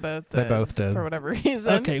think they both did. They both did. For whatever reason.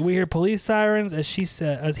 Okay, we hear police sirens as he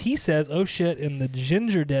says, "Oh shit," and the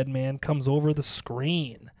ginger dead man comes over the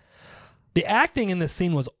screen. The acting in this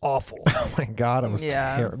scene was awful. Oh my God, it was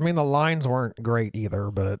Yeah. terrible. I mean, the lines weren't great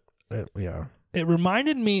either, but yeah. It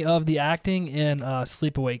reminded me of the acting in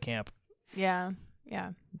Sleepaway Camp. Yeah.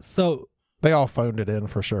 Yeah. So, They all phoned it in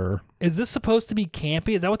for sure. is this supposed to be campy?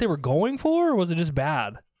 Is that what they were going for, or was it just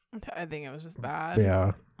bad? I think it was just bad.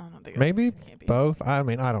 Yeah. I don't think it Maybe was campy. both. I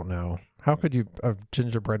mean, I don't know. How could you, a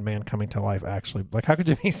gingerbread man coming to life actually, like, how could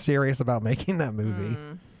you be serious about making that movie?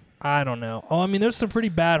 I don't know. Oh, I mean, there's some pretty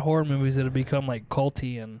bad horror movies that have become like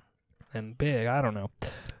culty and big. I don't know.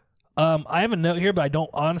 I have a note here, but I don't,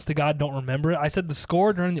 honest to God, don't remember it. I said the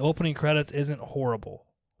score during the opening credits isn't horrible,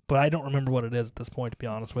 but I don't remember what it is at this point, to be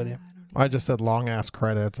honest with you. I just said long ass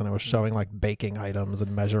credits and it was showing like baking items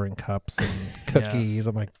and measuring cups and cookies.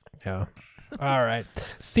 I'm like, yeah. All right.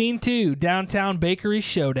 Scene 2, Downtown Bakery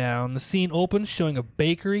Showdown. The scene opens showing a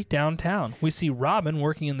bakery downtown. We see Robin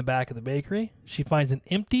working in the back of the bakery. She finds an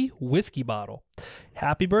empty whiskey bottle.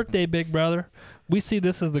 Happy birthday, big brother. We see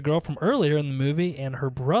this as the girl from earlier in the movie, and her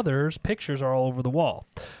brother's pictures are all over the wall.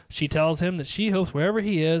 She tells him that she hopes wherever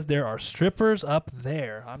he is, there are strippers up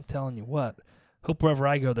there. I'm telling you what. Hope wherever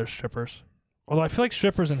I go, there's strippers. Although I feel like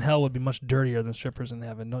strippers in hell would be much dirtier than strippers in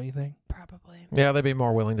heaven, don't you think? Probably. Yeah, they'd be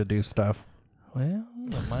more willing to do stuff. Well,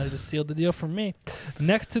 that might have just sealed the deal for me.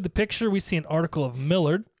 Next to the picture, we see an article of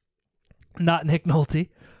Millard, not Nick Nolte.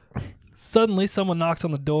 Suddenly, someone knocks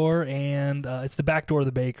on the door, and it's the back door of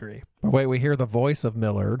the bakery. But wait, we hear the voice of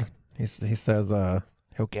Millard. He says,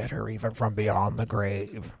 he'll get her even from beyond the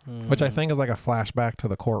grave, which I think is like a flashback to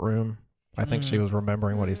the courtroom. I think she was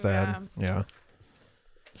remembering what he said. Yeah.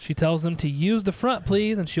 She tells them to use the front,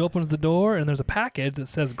 please, and she opens the door, and there's a package that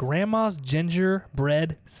says Grandma's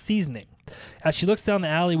Gingerbread Seasoning. As she looks down the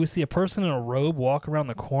alley, we see a person in a robe walk around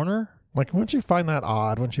the corner. Like, wouldn't you find that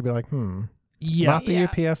odd? Wouldn't you be like, Yeah, not the Yeah.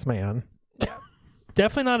 UPS man?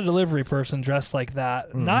 definitely not a delivery person dressed like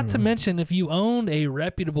that. Not to mention, if you owned a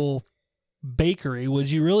reputable bakery, would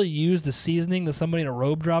you really use the seasoning that somebody in a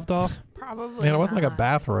robe dropped off? Probably. And it wasn't like a not.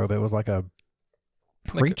 bathrobe. It was like a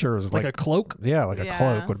preacher's, Like a cloak? yeah, like a Yeah.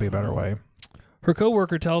 cloak would be a better way. Her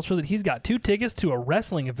coworker tells her that he's got 2 tickets to a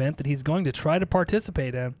wrestling event that he's going to try to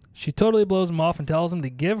participate in. She totally blows him off and tells him to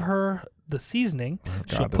give her the seasoning.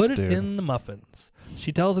 She'll God, this put it dude. in the muffins.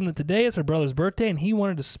 She tells him that today is her brother's birthday and he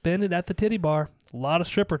wanted to spend it at the titty bar. A lot of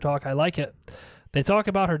stripper talk. I like it. They talk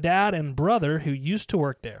about her dad and brother who used to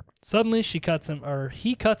work there. Suddenly he cuts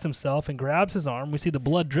himself and grabs his arm. We see the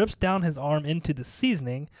blood drips down his arm into the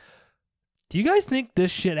seasoning. Do you guys think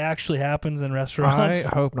this shit actually happens in I restaurants?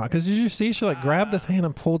 hope not. Because did you see she like grabbed his hand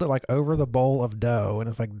and pulled it like over the bowl of dough and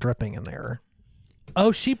it's like dripping in there.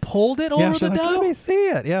 Oh, she pulled it Yeah, over she's the like, dough? let me see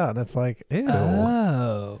it. Yeah, and it's like, ew.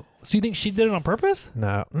 Oh. So you think she did it on purpose?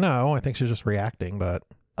 No, I think she's just reacting, but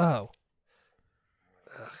Oh.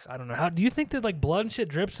 Ugh, I don't know. How do you think that like blood and shit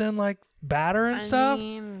drips in like batter and stuff? I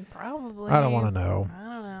mean, probably. I don't want to know. I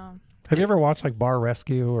don't know. Have you ever watched like Bar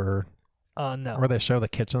Rescue or No. where they show the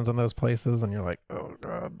kitchens in those places and you're like, oh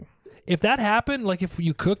God. If that happened, like if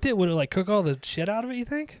you cooked it, would it like cook all the shit out of it, you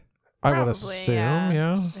think? I would Probably, assume, yeah.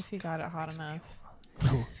 yeah. If you got it hot enough.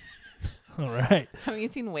 All right. Have you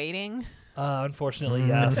seen Waiting? Unfortunately,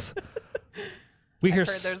 yes. We hear I've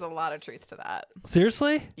heard there's a lot of truth to that.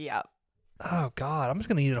 seriously? Yep. Oh God, I'm just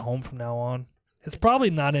gonna eat it at home from now on. It's probably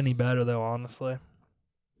not any better though, honestly.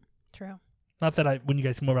 True. Not that when you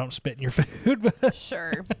guys come over out and spit in your food, but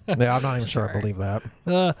Sure. Yeah, I'm not even sure I Sure. believe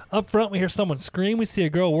that. up front we hear someone scream. We see a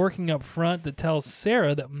girl working up front that tells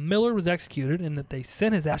Sarah that Miller was executed and that they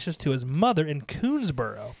sent his ashes to his mother in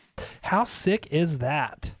Coonsboro. How sick is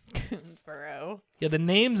that? Coonsboro. Yeah, the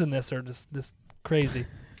names in this are just this crazy.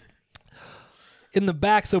 In the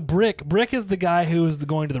back, so Brick is the guy who is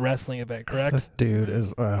going to the wrestling event, correct? This dude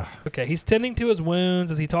is, Okay, he's tending to his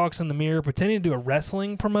wounds as he talks in the mirror, pretending to do a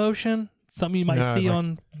wrestling promotion. Something you might No, see it's like,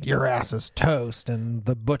 on. your ass is toast and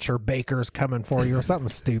the butcher baker's coming for you or something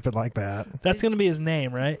stupid like that. That's going to be his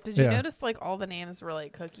name, right? Did you Yeah. notice like all the names were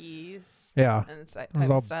like cookies Yeah. and type It was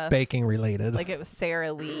of all stuff? baking related. Like it was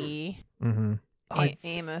Sara Lee, Mm-hmm.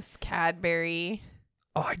 Amos Cadbury,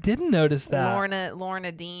 Oh, I didn't notice that.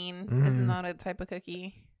 Lorna Dean. Mhm. Isn't that a type of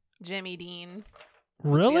cookie? Jimmy Dean. was the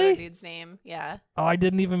other Really? dude's name. Yeah. Oh, I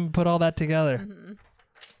didn't even put all that together. hmm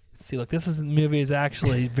See, look, this movie is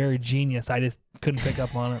actually very genius. I just couldn't pick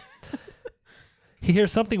up on it. He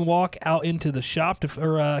hears something walk out into the shop,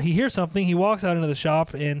 he hears something. He walks out into the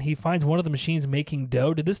shop and he finds one of the machines making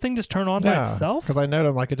dough. Did this thing just turn on by Yeah, itself? because I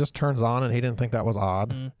noted like it just turns on and he didn't think that was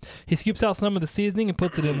odd. He scoops out some of the seasoning and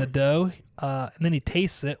puts it in the dough, and then he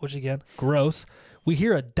tastes it, which again, gross. We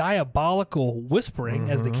hear a diabolical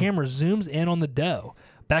whispering as the camera zooms in on the dough.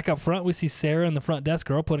 Back up front, we see Sarah and the front desk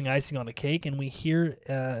girl putting icing on a cake, and we hear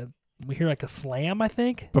like a slam, I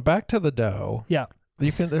think. But back to the dough. Yeah.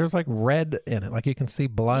 There's like red in it, like you can see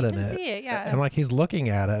blood You in can it. see it, yeah. And like he's looking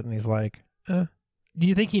at it and he's like, Do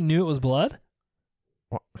you think he knew it was blood?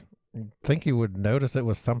 think you would notice it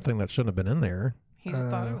was something that shouldn't have been in there. He just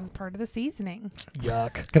thought it was part of the seasoning.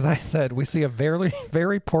 Yuck. Because I said we see a very,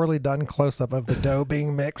 very poorly done close up of the dough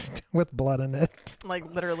being mixed with blood in it.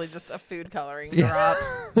 Like literally just a food coloring Yeah. drop.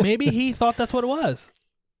 Maybe he thought that's what it was.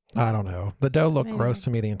 I don't know. The dough looked Maybe. gross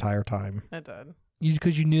to me the entire time. It did.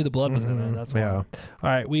 Because you knew the blood was in it. That's why. Yeah. All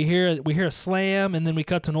right, we hear a slam, and then we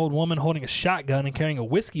cut to an old woman holding a shotgun and carrying a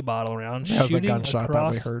whiskey bottle around, That was a shooting gunshot that we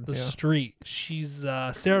across heard, the yeah. street.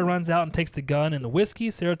 Sarah runs out and takes the gun and the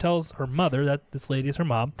whiskey. Sarah tells her mother, that this lady is her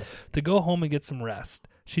mom, to go home and get some rest.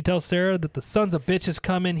 She tells Sarah that the sons of bitches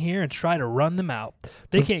come in here and try to run them out.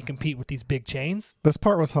 They can't compete with these big chains. This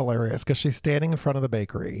part was hilarious because she's standing in front of the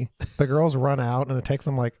bakery. The girls run out and it takes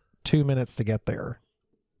them like 2 minutes to get there.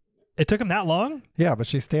 It took them that long? Yeah, but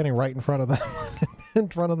she's standing right in front of them, in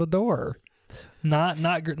front of the door. Not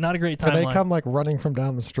a great And they timeline. come like running from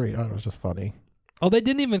down the street. Oh, it was just funny. Oh, they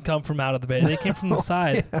didn't even come from out of the bay. They came from the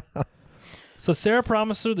side. So Sarah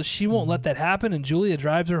promised her that she won't let that happen, and Julia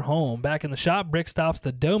drives her home. Back in the shop, Brick stops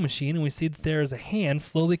the dough machine, and we see that there is a hand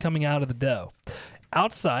slowly coming out of the dough.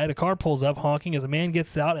 Outside, a car pulls up honking as a man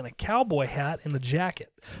gets out in a cowboy hat and a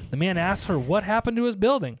jacket. The man asks her what happened to his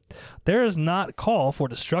building. There is not call for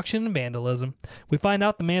destruction and vandalism. We find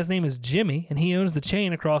out the man's name is Jimmy, and he owns the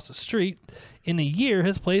chain across the street. In a year,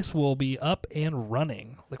 his place will be up and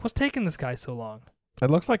running. Like, what's taking this guy so long? It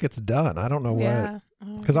looks like it's done. I don't know what. Yeah.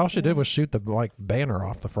 Because all she did was shoot the like banner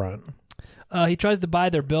off the front. He tries to buy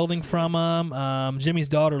their building from him. Jimmy's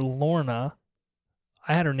daughter, Lorna.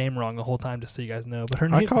 I had her name wrong the whole time, just so you guys know. But her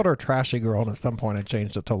I name, called her Trashy Girl, and at some point I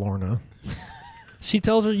changed it to Lorna. she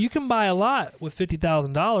tells her, you can buy a lot with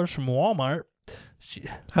 $50,000 from Walmart.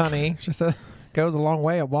 Honey, she said, goes a long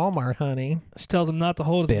way at Walmart, honey. She tells him not to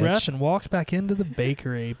hold his Bitch. breath and walks back into the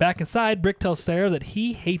bakery. Back inside, Brick tells Sarah that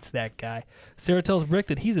he hates that guy. Sarah tells Brick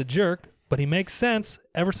that he's a jerk, but he makes sense.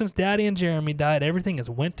 Ever since Daddy and Jeremy died, everything has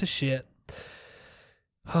went to shit.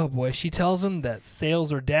 Oh boy, she tells him that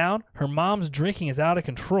sales are down. Her mom's drinking is out of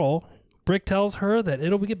control. Brick tells her that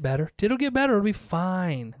it'll get better. It'll get better. It'll be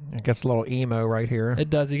fine. It gets a little emo right here.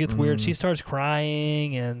 It does. It gets weird. She starts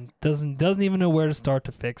crying and doesn't even know where to start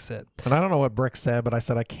to fix it. And I don't know what Brick said, but I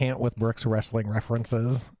said I can't with Brick's wrestling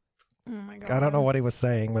references. Oh my god. I don't know what he was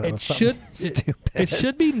saying, but it was something stupid. It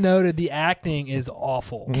should be noted the acting is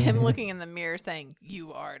awful. Him looking in the mirror saying,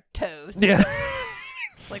 "You are toast." Yeah.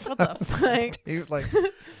 Like, what the fuck? Dude, like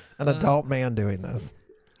an adult man doing this.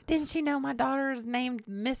 Didn't you know my daughter is named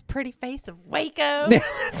Miss Pretty Face of Waco?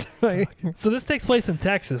 That's right. So this takes place in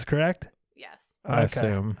Texas, correct? Yes. I Okay.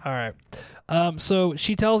 assume. All right. So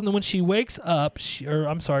she tells him that when she wakes up,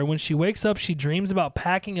 when she wakes up, she dreams about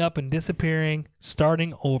packing up and disappearing,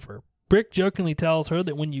 starting over. Brick jokingly tells her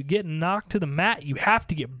that when you get knocked to the mat, you have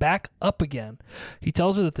to get back up again. He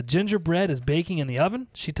tells her that the gingerbread is baking in the oven.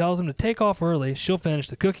 She tells him to take off early. She'll finish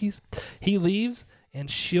the cookies. He leaves,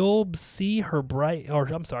 and she'll see her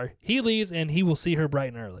he leaves, and he will see her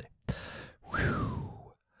bright and early.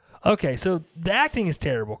 Whew. Okay, so the acting is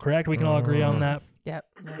terrible, correct? We can all agree on that. Yep.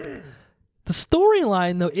 The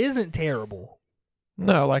storyline, though, isn't terrible.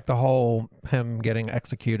 No, like the whole him getting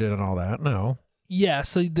executed and all that. No. Yeah,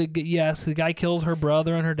 so the guy kills her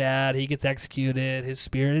brother and her dad. He gets executed. His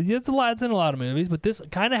spirit. It's in a lot of movies, but this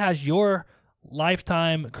kind of has your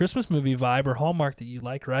Lifetime Christmas movie vibe or Hallmark that you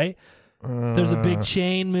like, right? There's a big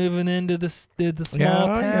chain moving into the small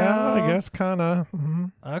town. Yeah, I guess kind of. Mm-hmm.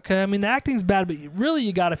 Okay, I mean the acting's bad, but really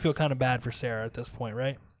you got to feel kind of bad for Sarah at this point,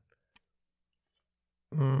 right?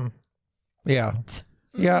 Yeah.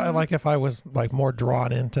 Yeah, like if I was like more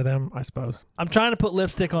drawn into them, I suppose. I'm trying to put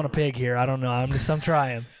lipstick on a pig here. I don't know. I'm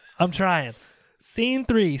trying. I'm trying. Scene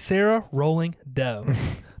 3, Sarah rolling dough.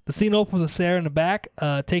 The scene opens with Sarah in the back,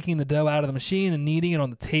 taking the dough out of the machine and kneading it on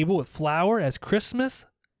the table with flour as Christmas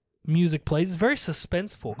music plays. It's very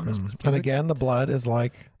suspenseful Christmas music. And again, the blood is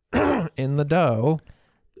like in the dough.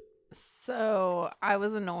 So I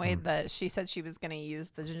was annoyed that she said she was going to use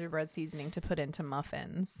the gingerbread seasoning to put into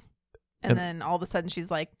muffins. And then all of a sudden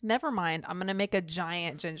she's like, never mind, I'm going to make a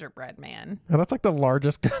giant gingerbread man. Now, that's like the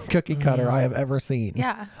largest cookie cutter I have ever seen.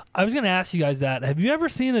 Yeah. I was going to ask you guys that. Have you ever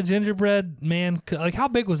seen a gingerbread man? Like, how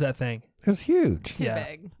big was that thing? It was huge. Too Yeah.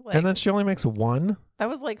 big. Like, And then she only makes one. that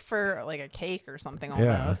was like for like a cake or something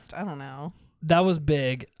Yeah. almost. I don't know. That was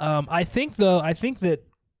big. I think that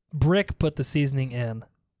Brick put the seasoning in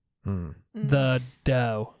the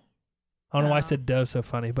dough. I don't know why I said dough so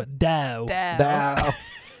funny, but dough. Dough.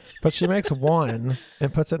 But she makes one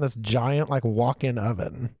and puts it in this giant like walk-in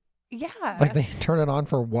oven. Yeah. Like they turn it on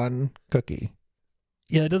for one cookie.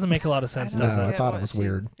 Yeah, it doesn't make a lot of sense, don't does No, it? I get thought it what was she's-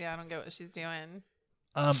 weird. Yeah, I don't get what she's doing.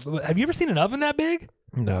 But have you ever seen an oven that big?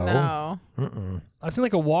 No. No. Mm-mm. I've seen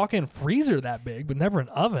like a walk-in freezer that big, but never an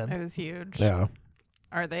oven. It was huge. Yeah.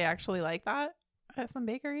 Are they actually like that at some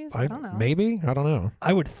bakeries? I don't know. Maybe. I don't know.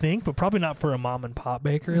 I would think, but probably not for a mom and pop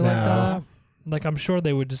bakery like No. that. Like I'm sure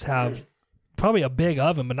they would just have probably a big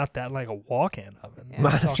oven, but not that like a walk-in oven. Yeah. We're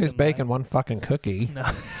Not if talking she's baking one fucking cookie. No.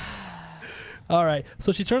 All right.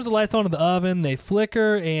 So she turns the lights on in the oven. They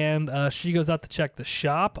flicker, and she goes out to check the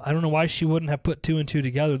shop. I don't know why she wouldn't have put two and two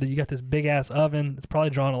together. That you got this big ass oven. It's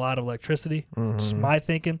probably drawing a lot of electricity. Just my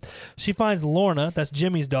thinking. She finds Lorna, that's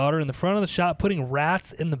Jimmy's daughter, in the front of the shop putting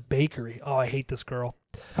rats in the bakery. Oh, I hate this girl.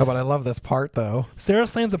 Oh, but I love this part though. Sarah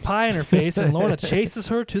slams a pie in her face, and Lorna chases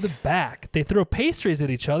her to the back. They throw pastries at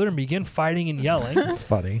each other and begin fighting and yelling. It's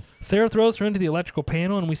funny. Sarah throws her into the electrical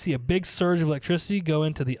panel, and we see a big surge of electricity go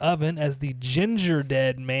into the oven as the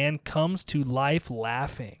gingerbread man comes to life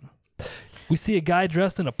laughing. We see a guy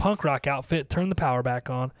dressed in a punk rock outfit turn the power back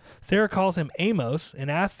on. Sarah calls him Amos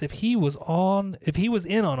and asks if he was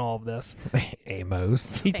in on all of this.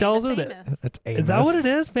 Amos. He tells her that. Famous. It's Amos. Is that what it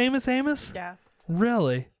is? Famous Amos? Yeah.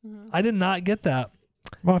 Really? I did not get that.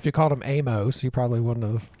 Well, if you called him Amos, you probably wouldn't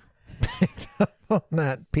have picked up on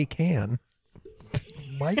that pecan.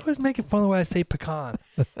 Why are you always making fun of the way I say pecan?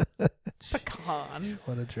 Pecan.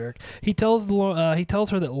 What a jerk. He tells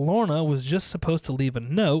her that Lorna was just supposed to leave a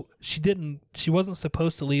note. She wasn't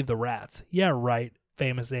supposed to leave the rats. Yeah, right.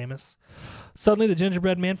 famous Amos. Suddenly, the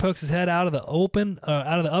gingerbread man pokes his head out of the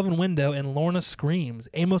oven window, and Lorna screams.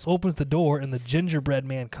 Amos opens the door, and the gingerbread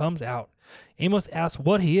man comes out. Amos asks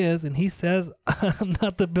what he is, and he says, "I'm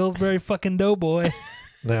not the Pillsbury fucking doughboy."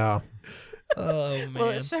 Yeah. Oh man. Well,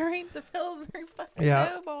 it sure ain't the Pillsbury fucking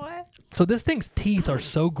Yeah. boy. So this thing's teeth are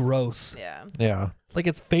so gross. Yeah. Yeah. Like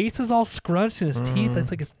its face is all scrunched, and his teeth. It's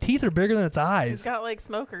like his teeth are bigger than its He's eyes. got like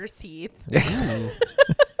smoker's teeth.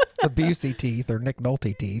 The Busey teeth or Nick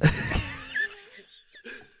Nolte teeth.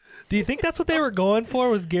 Do you think that's what they were going for?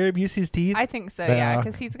 Was Gary Busey's teeth? I think so, Yeah. yeah,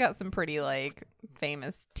 because he's got some pretty like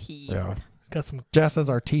famous teeth. Yeah. He's got some. Jess is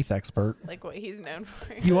our teeth expert. Like what he's known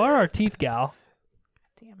for. You are our teeth gal.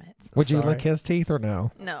 Damn it. Would you Sorry. lick his teeth or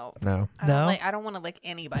no? No. No. No? I don't want to lick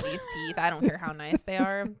anybody's teeth. I don't care how nice they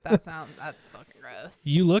are. That's fucking gross.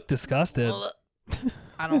 You look disgusted. Ugh.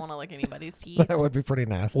 I don't want to lick anybody's teeth. That would be pretty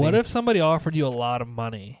nasty. What if somebody offered you a lot of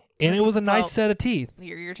money and it was a nice Well, set of teeth?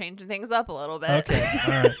 You're changing things up a little bit. Okay.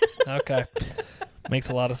 All right. Okay. Makes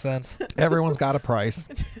a lot of sense. Everyone's got a price?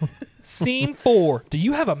 Scene 4. Do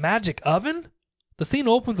you have a magic oven? The scene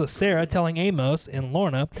opens with Sarah telling Amos and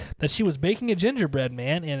Lorna that she was baking a gingerbread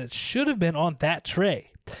man and it should have been on that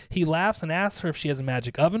tray. He laughs and asks her if she has a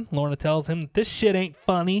magic oven. Lorna tells him that this shit ain't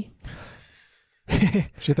funny.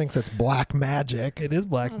 She thinks it's black magic. It is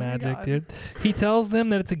black Oh my magic, God. dude. He tells them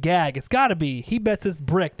that it's a gag. It's gotta be. He bets it's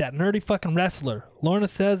Brick, that nerdy fucking wrestler. Lorna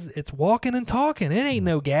says it's walking and talking. It ain't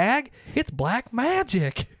no gag. It's black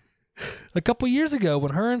magic. A couple years ago,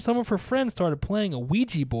 when her and some of her friends started playing a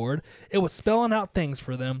Ouija board, it was spelling out things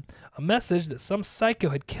for them. A message that some psycho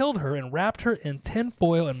had killed her and wrapped her in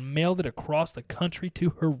tinfoil and mailed it across the country to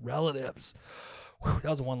her relatives. Whew, that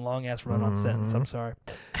was one long-ass run-on sentence. I'm sorry.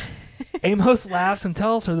 Amos laughs and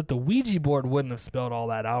tells her that the Ouija board wouldn't have spelled all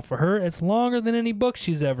that out for her. It's longer than any book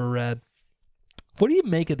she's ever read. What do you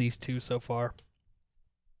make of these two so far?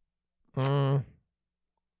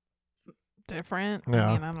 Different. Yeah.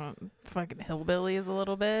 I mean, I don't fucking hillbillies a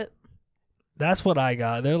little bit. That's what I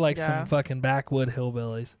got. They're like Yeah. some fucking backwood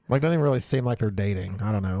hillbillies. Like, doesn't even really seem like they're dating.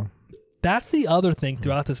 I don't know. That's the other thing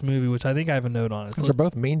throughout this movie, which I think I have a note on. It's Because they're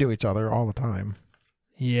both mean to each other all the time.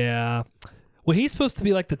 yeah. Well, he's supposed to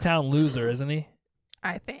be like the town loser, isn't he?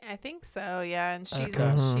 I think so. Yeah, and she's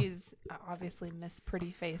Okay. she's obviously Miss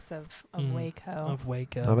Pretty Face of Waco. Of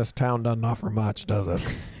Waco. Oh, this town doesn't offer much, does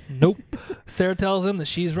it? Nope. Sarah tells him that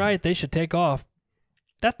she's right. They should take off.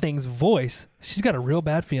 That thing's voice. She's got a real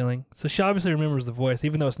bad feeling. So she obviously remembers the voice,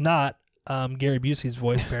 even though it's not Gary Busey's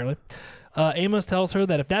voice, apparently. Amos tells her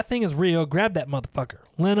that if that thing is real, grab that motherfucker.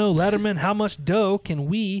 Leno, Letterman, how much dough can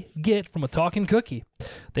we get from a talking cookie?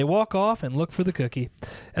 They walk off and look for the cookie.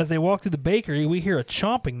 As they walk through the bakery, we hear a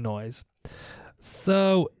chomping noise.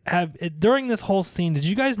 So, during this whole scene, did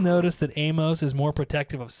you guys notice that Amos is more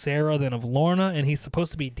protective of Sarah than of Lorna, and he's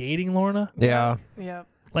supposed to be dating Lorna? Yeah. Yep.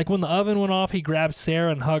 Like when the oven went off, he grabbed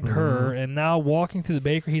Sarah and hugged her, and now walking through the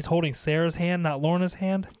bakery, he's holding Sarah's hand, not Lorna's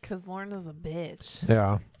hand. Because Lorna's a bitch.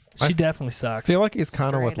 Yeah. She definitely sucks. I feel like he's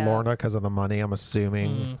kind of with Straight up. Lorna because of the money. I'm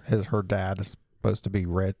assuming her dad is supposed to be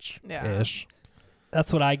rich-ish.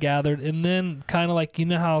 That's what I gathered. And then kind of like, you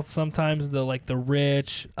know how sometimes the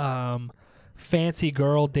rich, fancy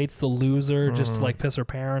girl dates the loser just to like piss her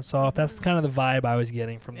parents off. That's kind of the vibe I was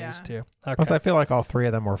getting from these two. Okay. Plus, I feel like all three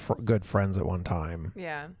of them were good friends at one time.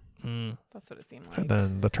 Yeah. Mm. That's what it seemed like. And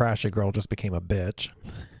then the trashy girl just became a bitch.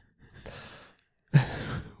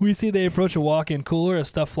 We see they approach a walk-in cooler as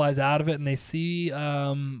stuff flies out of it, and they see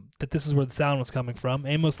that this is where the sound was coming from.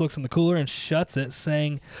 Amos looks in the cooler and shuts it,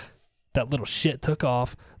 saying that little shit took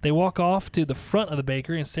off. They walk off to the front of the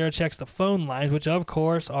bakery, and Sarah checks the phone lines, which of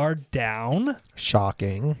course are down.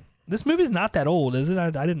 Shocking. This movie's not that old, is it? I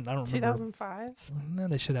don't remember. 2005. No,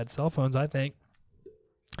 they should have had cell phones, I think.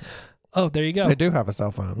 Oh, there you go. They do have a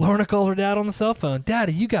cell phone. Lorna calls her dad on the cell phone.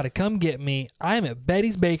 Daddy, you got to come get me. I'm at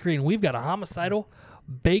Betty's Bakery, and we've got a homicidal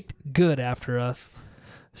baked good after us.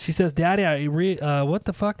 She says, Daddy, what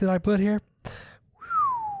the fuck did I put here?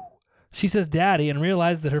 She says, Daddy, and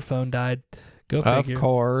realizes that her phone died. Go figure. Of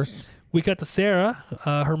course. We cut to Sarah.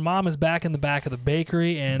 Her mom is back in the back of the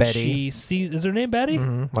bakery, and Betty. she sees... Is her name Betty?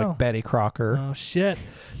 Like Oh. Betty Crocker. Oh, shit.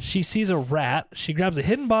 She sees a rat. She grabs a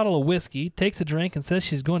hidden bottle of whiskey, takes a drink, and says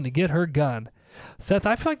she's going to get her gun. Seth,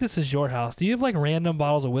 I feel like this is your house. Do you have, like, random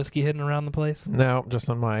bottles of whiskey hidden around the place? No, just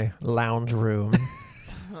in my lounge room.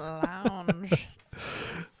 Lounge.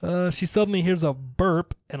 She suddenly hears a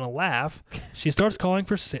burp and a laugh. She starts calling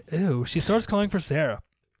for Sarah.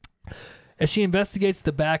 As she investigates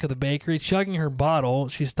the back of the bakery, chugging her bottle,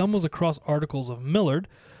 she stumbles across articles of Millard.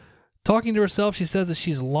 Talking to herself, she says that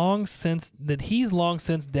he's long since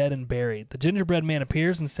dead and buried. The gingerbread man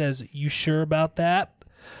appears and says, "You sure about that?"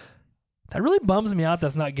 That really bums me out.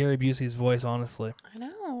 That's not Gary Busey's voice, honestly. I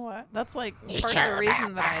know. That's like part of the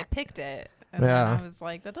reason that I picked it. And then I was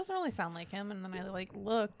like, that doesn't really sound like him. And then I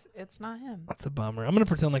looked. It's not him. That's a bummer. I'm gonna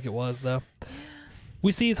pretend like it was though.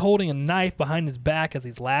 We see he's holding a knife behind his back as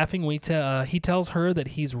he's laughing. He tells her that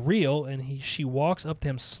he's real, and she walks up to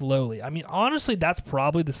him slowly. I mean, honestly, that's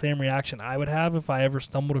probably the same reaction I would have if I ever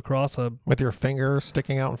stumbled across a... With your finger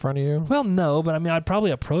sticking out in front of you? Well, no, but I mean, I'd probably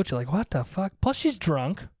approach it like, what the fuck? Plus, she's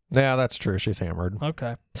drunk. Yeah, that's true. She's hammered.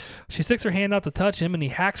 Okay. She sticks her hand out to touch him, and he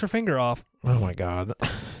hacks her finger off. Oh, my God.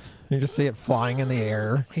 You just see it flying in the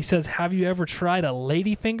air. He says, "Have you ever tried a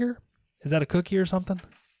lady finger? Is that a cookie or something?"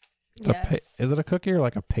 Yes. Is it a cookie or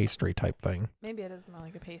like a pastry type thing? Maybe it is more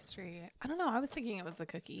like a pastry. I don't know. I was thinking it was a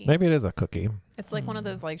cookie. Maybe it is a cookie. It's like one of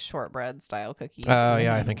those like shortbread style cookies. Oh,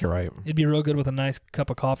 yeah, I think you're right. It'd be real good with a nice cup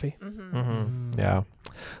of coffee. Mm-hmm. Yeah.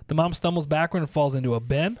 The mom stumbles backward and falls into a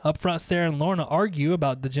bin. Up front, Sarah and Lorna argue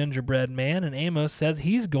about the gingerbread man, and Amos says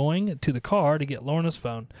he's going to the car to get Lorna's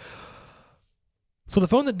phone. So the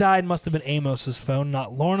phone that died must have been Amos's phone,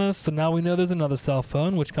 not Lorna's. So now we know there's another cell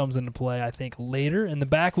phone, which comes into play, I think, later. In the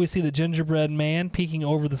back, we see the gingerbread man peeking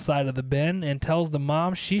over the side of the bin and tells the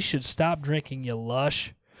mom she should stop drinking, you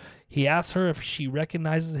lush. He asks her if she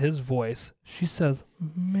recognizes his voice. She says,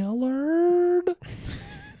 "Millard."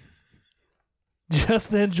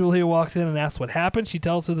 Just then, Julia walks in and asks what happened. She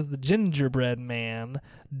tells her that the gingerbread man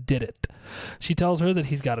did it. She tells her that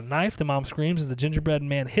he's got a knife. The mom screams as the gingerbread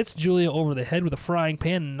man hits Julia over the head with a frying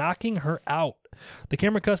pan, knocking her out. The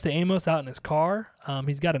camera cuts to Amos out in his car.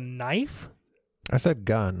 He's got a knife. I said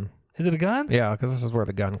gun. Is it a gun? Yeah, because this is where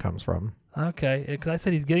the gun comes from. Okay, because I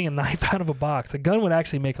said he's getting a knife out of a box. A gun would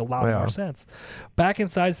actually make a lot more sense. Back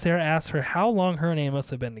inside, Sarah asks her how long her and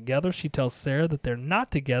Amos have been together. She tells Sarah that they're not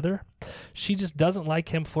together. She just doesn't like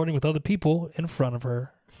him flirting with other people in front of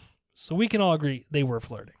her. So we can all agree they were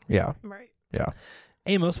flirting. Yeah. Right. Yeah.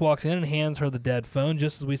 Amos walks in and hands her the dead phone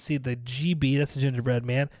just as we see the GB, that's the gingerbread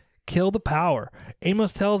man, kill the power.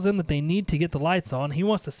 Amos tells them that they need to get the lights on. He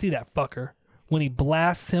wants to see that fucker. When he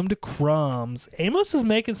blasts him to crumbs. Amos is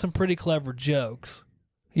making some pretty clever jokes.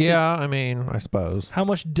 Yeah, I mean, I suppose. How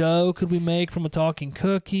much dough could we make from a talking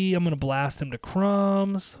cookie? I'm going to blast him to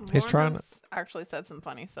crumbs. He's trying to... actually said some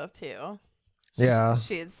funny stuff, too. Yeah.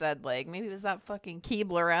 She had said, like, maybe it was that fucking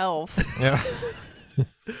Keebler elf. Yeah.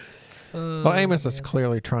 Well, Amos is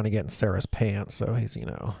clearly trying to get in Sarah's pants, so he's,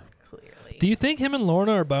 Clearly. Do you think him and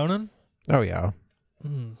Lorna are boning? Oh, yeah.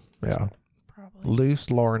 Yeah. Probably. Loose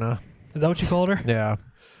Lorna. Is that what you called her? Yeah.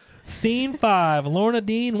 Scene 5. Lorna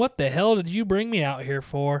Dean, what the hell did you bring me out here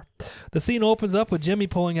for? The scene opens up with Jimmy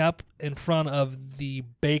pulling up in front of the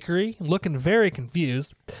bakery, looking very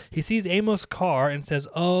confused. He sees Amos' car and says,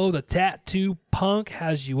 "Oh, the tattoo punk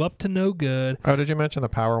has you up to no good." Oh, did you mention the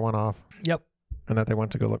power went off? Yep. And that they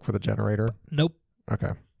went to go look for the generator? Nope.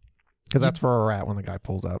 Okay. Because that's where we're at when the guy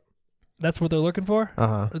pulls up. That's what they're looking for?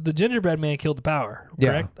 Uh-huh. The gingerbread man killed the power,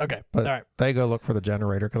 correct? Yeah. Okay. But All right. they go look for the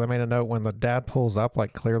generator because I made a note when the dad pulls up,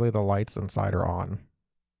 like clearly the lights inside are on.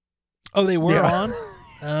 Oh, they were Yeah. on?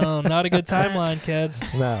 Oh, not a good timeline, kids.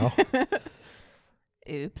 No.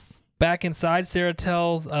 Oops. Back inside, Sarah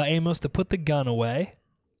tells Amos to put the gun away.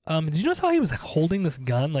 Did you notice how he was holding this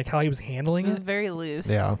gun? Like how he was handling It was it? very loose.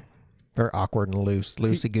 Yeah. Very awkward and loose,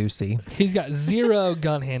 loosey-goosey. He's got zero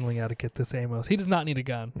gun handling etiquette, this Amos. He does not need a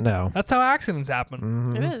gun. No. That's how accidents happen.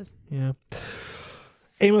 Mhm. It is. Yeah.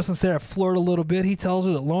 Amos and Sarah flirt a little bit. He tells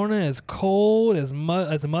her that Lorna is cold as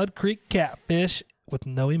a Mud Creek catfish with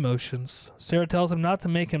no emotions. Sarah tells him not to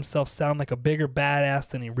make himself sound like a bigger badass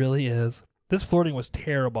than he really is. This flirting was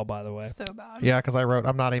terrible, by the way. So bad. Yeah, because I wrote,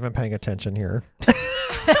 I'm not even paying attention here.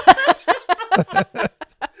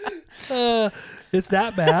 It's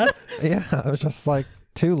that bad. Yeah, it was just like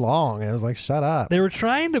too long. It was like, shut up. They were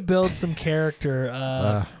trying to build some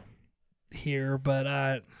character here, but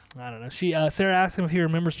I don't know. Sarah asked him if he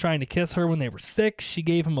remembers trying to kiss her when they were sick. She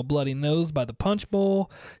gave him a bloody nose by the punch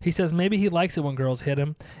bowl. He says maybe he likes it when girls hit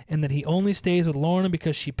him, and that he only stays with Lorna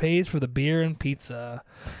because she pays for the beer and pizza.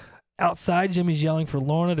 Outside, Jimmy's yelling for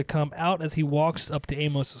Lorna to come out as he walks up to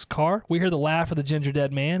Amos's car. We hear the laugh of the ginger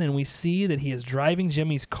dead man, and we see that he is driving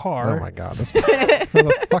Jimmy's car. Oh, my God. This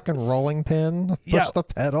the fucking rolling pin. Push Yeah. the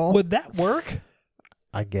pedal. Would that work?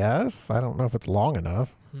 I guess. I don't know if it's long enough.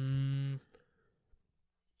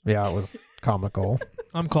 Yeah, it was comical.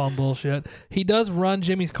 I'm calling bullshit. He does run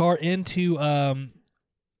Jimmy's car into him.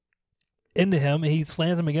 He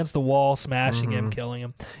slams him against the wall, smashing him, killing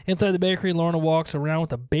him. Inside the bakery, Lorna walks around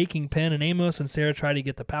with a baking pen, and Amos and Sarah try to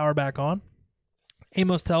get the power back on.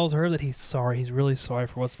 Amos tells her that he's sorry. He's really sorry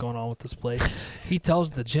for what's going on with this place. He tells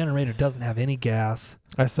her the generator doesn't have any gas.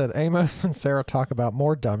 I said Amos and Sarah talk about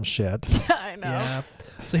more dumb shit. I know. Yeah.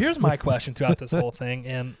 So here's my question throughout this whole thing,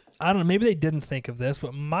 and I don't know, maybe they didn't think of this,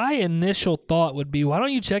 but my initial thought would be, why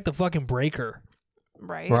don't you check the fucking breaker?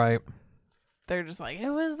 Right. Right. They're just like, it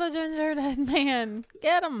was the gingerbread man.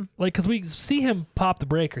 Get him. Like, because we see him pop the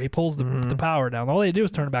breaker. He pulls the power down. All they do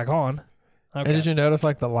is turn it back on. Okay. And did you notice,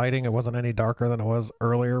 like, the lighting, it wasn't any darker than it was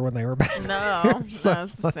earlier when they were back No, there? no, So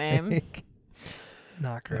it's the same. like,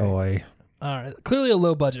 Not great. boy. All right. Clearly a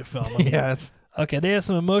low-budget film. I mean, Yes. Okay, they have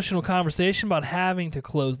some emotional conversation about having to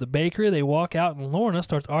close the bakery. They walk out, and Lorna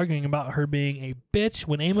starts arguing about her being a bitch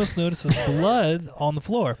when Amos notices blood on the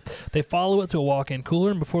floor. They follow it to a walk-in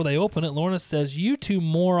cooler, and before they open it, Lorna says, "You two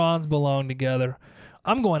morons belong together.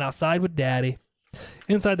 I'm going outside with Daddy."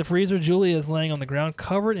 Inside the freezer, Julia is laying on the ground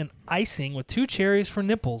covered in icing with 2 cherries for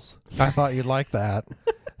nipples. I thought you'd like that.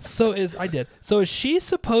 So is she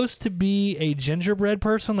supposed to be a gingerbread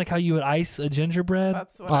person, like how you would ice a gingerbread?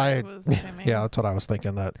 That's what I was assuming. Yeah, that's what I was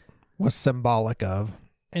thinking that was symbolic of.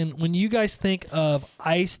 And when you guys think of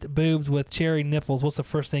iced boobs with cherry nipples, what's the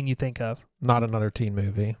first thing you think of? Not another teen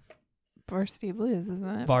movie. Varsity Blues,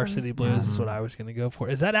 isn't it? Varsity Blues is what I was going to go for.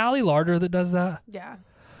 Is that Allie Larder that does that? Yeah.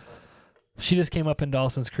 She just came up in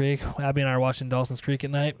Dawson's Creek. Abby and I are watching Dawson's Creek at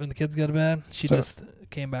night when the kids go to bed. She So- just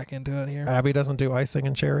came back into it here. Abby doesn't do icing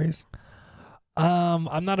and cherries?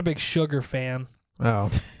 I'm not a big sugar fan. Oh.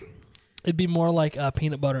 It'd be more like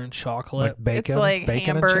peanut butter and chocolate. Like bacon? It's like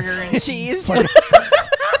bacon hamburger and and cheese. Like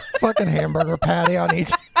fucking hamburger patty on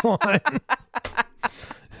each one.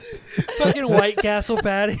 Fucking White Castle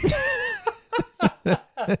patty.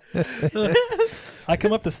 I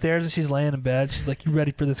come up the stairs and she's laying in bed. She's like, "You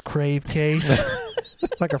ready for this crave case?"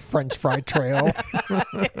 Like a French fry trail.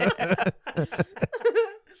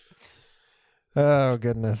 Oh,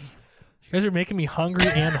 goodness. You guys are making me hungry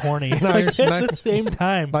and horny No, like, you're at not- the same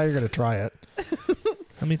time. Now you're going to try it.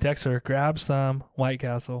 Let me text her. Grab some White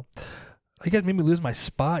Castle. You guys made me lose my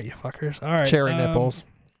spot, you fuckers. All right. Cherry nipples.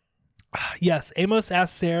 Yes. Amos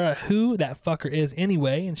asks Sarah who that fucker is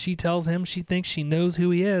anyway, and she tells him she thinks she knows who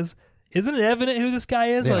he is. Isn't it evident who this guy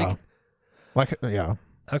is? Yeah. Yeah.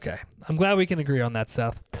 Okay. I'm glad we can agree on that,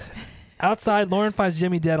 Seth. Outside, Lauren finds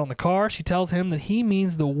Jimmy dead on the car. She tells him that he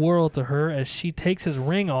means the world to her as she takes his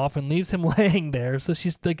ring off and leaves him laying there. So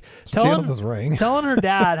she's like Steals his ring. telling her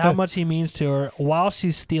dad how much he means to her while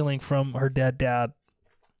she's stealing from her dead dad.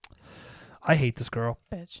 I hate this girl.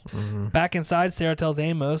 Bitch. Back inside, Sarah tells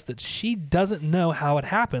Amos that she doesn't know how it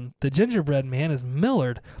happened. The gingerbread man is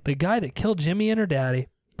Millard, the guy that killed Jimmy and her daddy.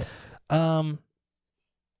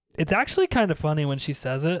 It's actually kind of funny when she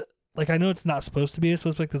says it. Like, I know it's not supposed to be. It's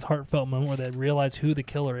supposed to be like this heartfelt moment where they realize who the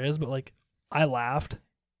killer is, but like, I laughed.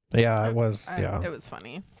 Yeah, it was. Yeah. It was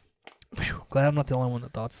funny. Whew, glad I'm not the only one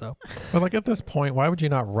that thought so. But like at this point, why would you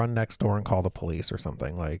not run next door and call the police or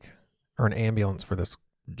something, like, or an ambulance for this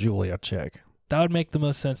Julia chick? That would make the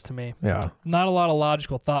most sense to me. Yeah. Not a lot of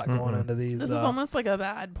logical thought going into these. This is almost like a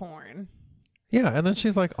bad porn. Yeah, and then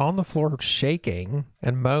she's like on the floor shaking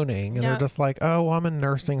and moaning, and Yeah. they're just like, "Oh, I'm in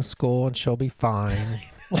nursing school and she'll be fine."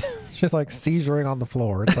 She's like seizuring on the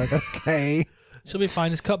floor. It's like, okay. She'll be fine.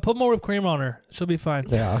 Just put more whipped cream on her. She'll be fine.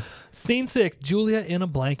 Yeah. Scene 6, Julia in a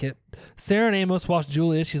blanket. Sarah and Amos watch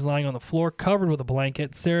Julia. She's lying on the floor covered with a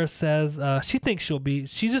blanket. Sarah says she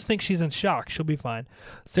just thinks she's in shock. She'll be fine.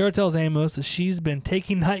 Sarah tells Amos that she's been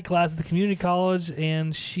taking night class at the community college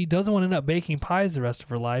and she doesn't want to end up baking pies the rest of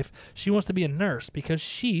her life. She wants to be a nurse because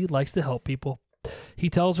she likes to help people. He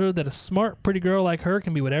tells her that a smart, pretty girl like her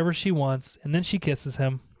can be whatever she wants, and then she kisses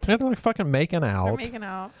him. And they're like fucking making They're out. making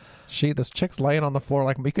out. This chick's laying on the floor,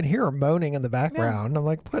 like you can hear her moaning in the background. I'm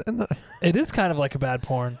like, what in the? It is kind of like a bad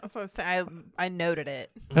porn. That's what I was saying. I noted it.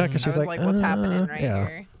 Yeah, 'cause I she's was like, what's happening right yeah.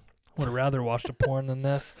 here? Would have rather watched a porn than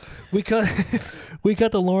this. We cut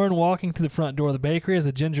to Lauren walking to the front door of the bakery as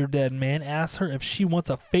a gingerbread man asks her if she wants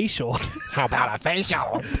a facial. How about a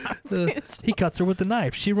facial? He cuts her with the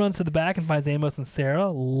knife. She runs to the back and finds Amos and Sarah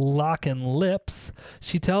locking lips.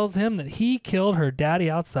 She tells him that he killed her daddy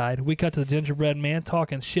outside. We cut to the gingerbread man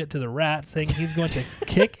talking shit to the rat, saying he's going to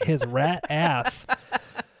kick his rat ass.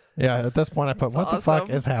 Yeah, at this point I put, what the fuck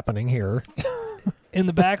awesome. is happening here? In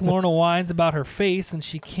the back, Lorna whines about her face, and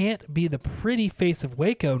she can't be the pretty face of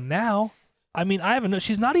Waco now. I mean, I haven't.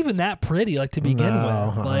 She's not even that pretty, like to begin No,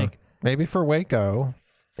 with. uh-uh. Like, Maybe for Waco.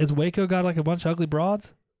 is Waco got like a bunch of ugly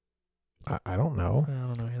broads? I don't know. I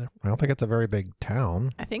don't know either. I don't think it's a very big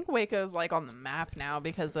town. I think Waco's like on the map now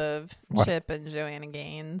because of What? Chip and Joanna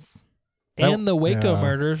Gaines. And the Waco yeah.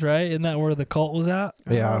 murders, right? Isn't that where the cult was at?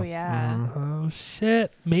 Yeah. Oh, yeah. Mhm. Oh,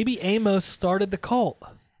 shit. Maybe Amos started the cult.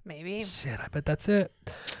 Maybe. Shit, I bet that's it.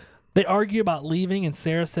 They argue about leaving, and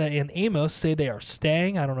Sarah and Amos say they are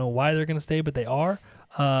staying. I don't know why they're going to stay, but they are.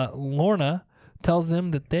 Lorna tells them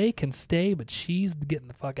that they can stay, but she's getting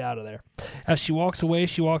the fuck out of there. As she walks away,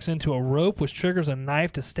 she walks into a rope, which triggers a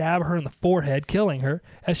knife to stab her in the forehead, killing her.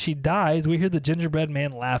 As she dies, we hear the gingerbread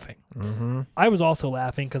man laughing. Mm-hmm. I was also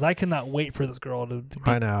laughing because I cannot wait for this girl to be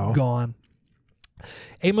I know. gone.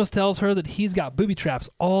 Amos tells her that he's got booby traps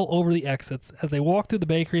all over the exits. As they walk through the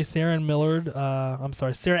bakery, Sarah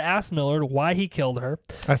asked Millard why he killed her.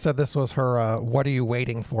 I said this was her what are you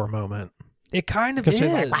waiting for moment. It kind of 'Cause is.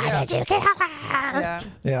 she's like, why did you kill her? Yeah.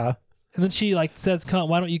 Yeah. And then she says,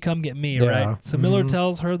 why don't you come get me, Yeah. right? So Millard Mhm.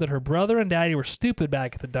 tells her that her brother and daddy were stupid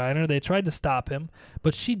back at the diner. They tried to stop him,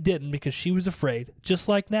 but she didn't because she was afraid, just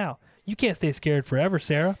like now. You can't stay scared forever,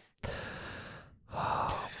 Sarah.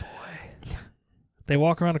 Oh, boy. They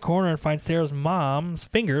walk around a corner and find Sarah's mom's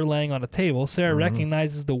finger laying on a table. Sarah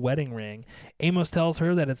recognizes the wedding ring. Amos tells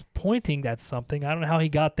her that it's pointing at something. I don't know how he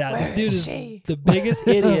got that. This Where dude is is she? the biggest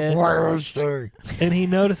idiot. Where is she? And he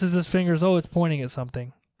notices his fingers. Oh, it's pointing at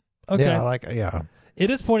something. Okay. Yeah. It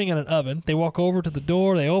is pointing at an oven. They walk over to the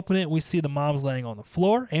door. They open it. We see the mom's laying on the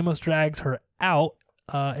floor. Amos drags her out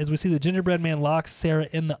as we see the gingerbread man locks Sarah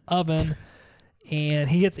in the oven, and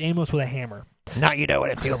he hits Amos with a hammer. Now you know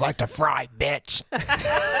what it feels like to fry, bitch.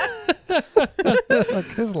 Like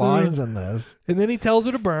his lines in this. And then he tells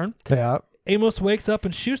her to burn. Yeah. Amos wakes up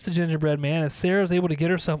and shoots the gingerbread man as Sarah is able to get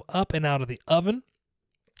herself up and out of the oven.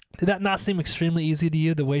 Did that not seem extremely easy to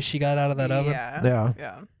you, the way she got out of that oven? Yeah. Yeah.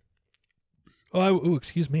 Yeah. Oh,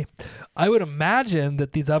 excuse me. I would imagine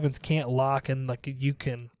that these ovens can't lock and like you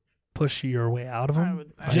can push your way out of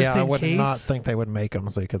them. Just I in would case. not think they would make them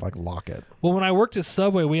so you could like lock it. Well, when I worked at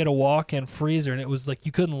Subway, we had a walk-in freezer, and it was like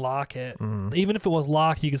you couldn't lock it. Mm. Even if it was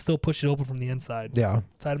locked, you could still push it open from the inside. Yeah,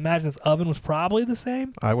 So I'd imagine this oven was probably the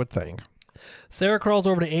same. I would think. Sarah crawls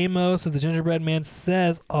over to Amos as the gingerbread man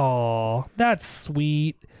says, "Aw, that's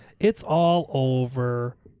sweet. It's all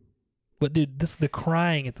over." But dude, the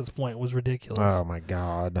crying at this point was ridiculous. Oh my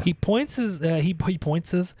god. He points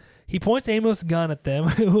Amos' gun at them.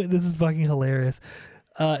 This is fucking hilarious.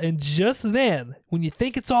 And just then, when you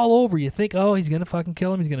think it's all over, you think, oh, he's gonna fucking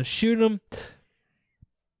kill him. He's gonna shoot him.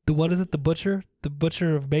 The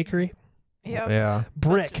butcher of bakery, Yep. Yeah.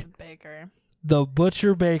 Brick. Butcher Baker. The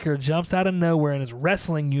butcher baker jumps out of nowhere in his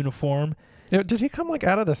wrestling uniform. Did he come like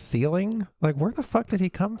out of the ceiling? Like where the fuck did he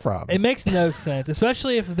come from? It makes no sense,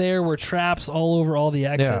 especially if there were traps all over all the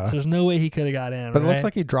exits. Yeah. There's no way he could have got in. But it looks right?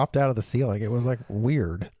 like he dropped out of the ceiling. It was like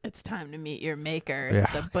weird. It's time to meet your maker, Yeah.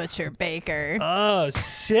 the Butcher Baker. Oh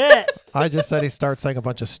shit! I just said he starts saying a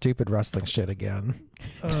bunch of stupid wrestling shit again.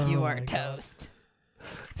 Oh, you my are God. toast.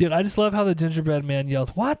 Dude. I just love how the gingerbread man yells,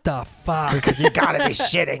 "What the fuck?" He says, "You gotta be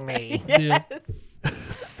shitting me." Dude.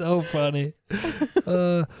 So funny.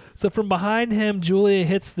 So from behind him, Julia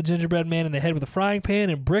hits the gingerbread man in the head with a frying pan,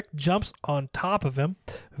 and Brick jumps on top of him.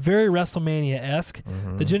 Very WrestleMania-esque.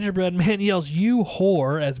 The gingerbread man yells, "You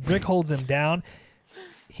whore," as Brick holds him down.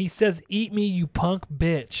 He says, "Eat me, you punk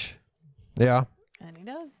bitch." Yeah. And he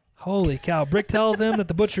does. Holy cow. Brick tells him that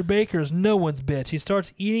the butcher baker is no one's bitch. He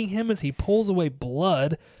starts eating him as he pulls away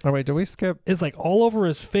blood. Oh wait, did we skip? It's like all over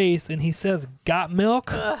his face, and he says, "Got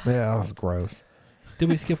milk?" Yeah, that was gross. Did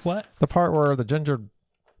we skip what? The part where the ginger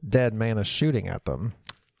dead man is shooting at them.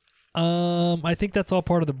 I think that's all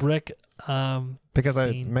part of the Brick Because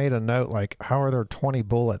I scene. made a note like, how are there 20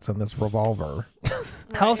 bullets in this revolver?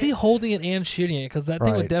 How's he holding it and shooting it? Because that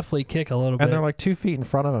thing would Right. definitely kick a little bit. And they're like 2 feet in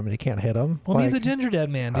front of him and he can't hit them. Well, he's a ginger dead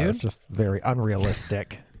man, dude. It's just very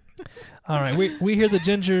unrealistic. All right, we hear the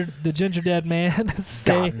ginger dead man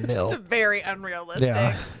say, God, It's milk. very unrealistic.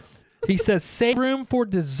 Yeah. he says, "Save room for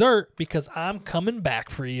dessert because I'm coming back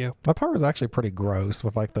for you." That part was actually pretty gross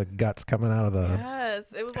with like the guts coming out of the Yes,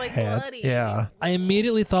 it was like head. bloody. Yeah. I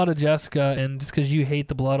immediately thought of Jessica, and just because you hate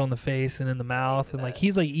the blood on the face and in the mouth, and like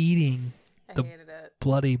he's like eating I The- hated it.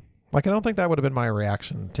 bloody. Like, I don't think that would have been my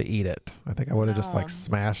reaction to eat it. I think I would have just like No.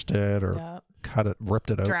 smashed it or Yep. cut it, ripped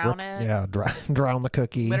it open. Drown it. Yeah, drown the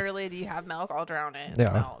cookie. Literally, do you have milk? I'll drown it. It's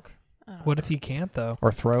Yeah. milk. I don't What know. if you can't though?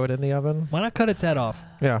 Or throw it in the oven. Why not cut its head off?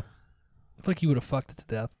 Yeah, I feel like you would have fucked it to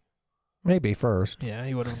death. maybe first. Yeah,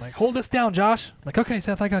 he would have been like, "Hold this down, Josh." I'm like, okay,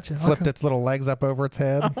 Seth, I got you. Flipped Okay. its little legs up over its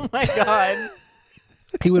head. Oh my god,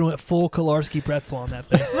 He would have went full Kolarski pretzel on that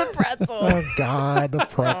thing. the pretzel. Oh, God, the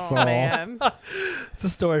pretzel. Oh man. It's a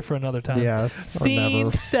story for another time. Yes. Or Scene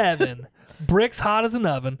never. 7. Brick's hot as an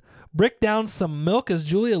oven. Brick downs some milk as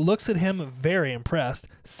Julia looks at him very impressed.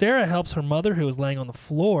 Sarah helps her mother, who is laying on the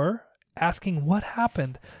floor, asking what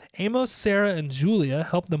happened. Amos, Sarah, and Julia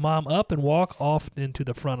help the mom up and walk off into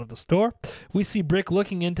the front of the store. We see Brick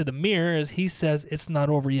looking into the mirror as he says, "It's not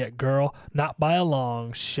over yet, girl. Not by a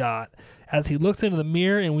long shot." As he looks into the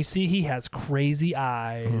mirror and we see he has crazy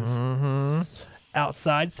eyes. Mm-hmm.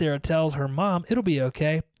 Outside, Sarah tells her mom it'll be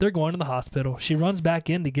okay. They're going to the hospital. She runs back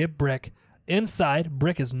in to get Brick. Inside,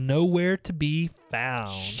 Brick is nowhere to be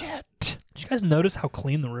found. Shit. Did you guys notice how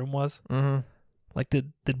clean the room was? Mm-hmm. Like,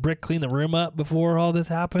 did Brick clean the room up before all this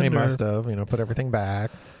happened? He or- must have, put everything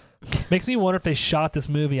back. Makes me wonder if they shot this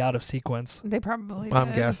movie out of sequence. They probably did.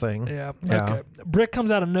 I'm guessing. Yeah. Yeah. Okay. Brick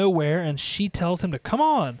comes out of nowhere and she tells him to come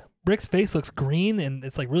on. Brick's face looks green and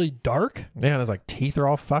it's like really dark. Yeah, and his teeth are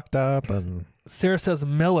all fucked up, and Sarah says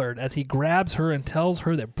Millard as he grabs her and tells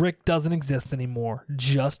her that Brick doesn't exist anymore.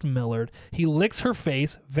 Just Millard. He licks her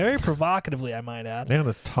face, very provocatively, I might add.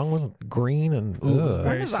 his tongue was green and Ooh, ugh. very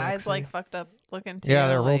Aren't his eyes sexy. fucked up looking too? Yeah,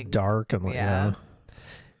 they're real like, dark and yeah.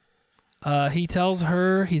 He tells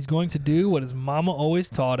her he's going to do what his mama always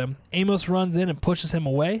taught him. Amos runs in and pushes him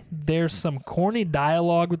away. There's some corny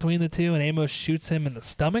dialogue between the two, and Amos shoots him in the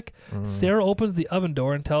stomach. Sarah opens the oven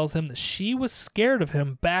door and tells him that she was scared of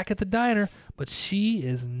him back at the diner, but she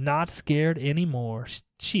is not scared anymore.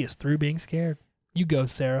 She is through being scared. You go,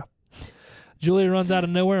 Sarah. Julia runs out of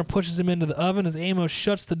nowhere and pushes him into the oven as Amos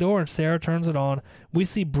shuts the door and Sarah turns it on. We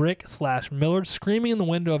see Brick/Millard screaming in the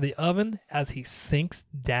window of the oven as he sinks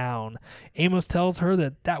down. Amos tells her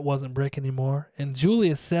that that wasn't Brick anymore, and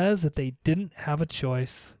Julia says that they didn't have a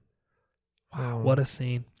choice. Wow, what a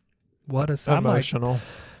scene. What a scene. I'm like, Emotional.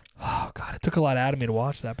 oh, God, it took a lot out of me to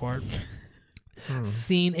watch that part.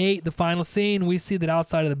 Scene 8, the final scene, we see that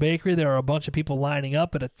outside of the bakery there are a bunch of people lining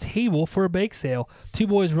up at a table for a bake sale. Two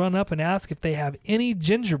boys run up and ask if they have any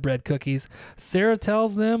gingerbread cookies. Sarah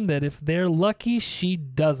tells them that if they're lucky, she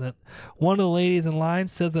doesn't. One of the ladies in line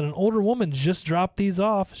says that an older woman just dropped these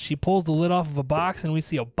off. She pulls the lid off of a box and we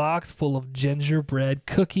see a box full of gingerbread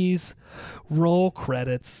cookies. Roll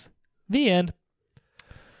credits. The end.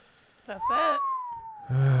 That's it.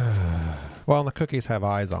 Well, and the cookies have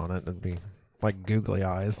eyes on it. It'd be like googly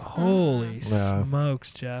eyes. Holy Yeah.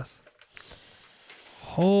 smokes, Jess.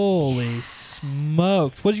 Holy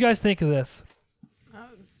smokes. What did you guys think of this? That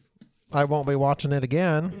was, I won't be watching it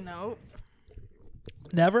again. nope.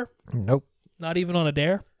 Never? Nope. Not even on a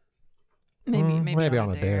dare? Maybe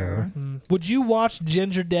on a dare. Would you watch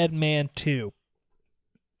Ginger Dead Man 2?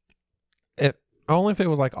 Only if it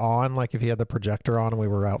was on, like if you had the projector on and we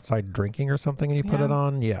were outside drinking or something and you put Yeah. it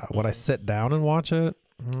on. Yeah. Would I sit down and watch it?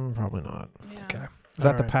 Probably not. Yeah. Okay. Is that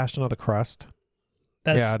All the right. Passion of the Crust?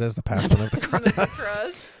 That's, Yeah, it is the Passion of the Crust.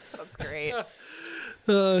 Crust. That's great.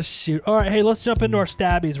 Oh, shoot. All right, hey, let's jump into our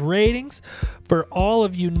Stabbies ratings. For all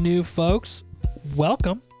of you new folks,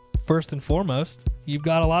 welcome, first and foremost. You've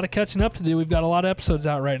got a lot of catching up to do. We've got a lot of episodes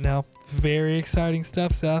out right now. Very exciting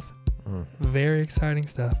stuff, Seth. Very exciting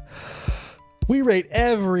stuff. We rate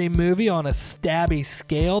every movie on a Stabby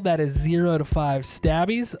scale. That is 0 to 5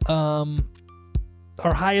 Stabbies.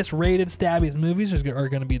 Our highest rated Stabbies movies are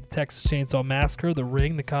going to be The Texas Chainsaw Massacre, The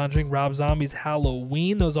Ring, The Conjuring, Rob Zombie's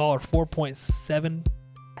Halloween. Those all are 4.7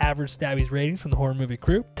 average Stabbies ratings from the Horror Movie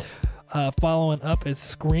Crew. Following up is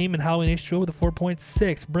Scream and Halloween H2O with a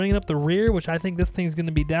 4.6. Bringing up the rear, which I think this thing's going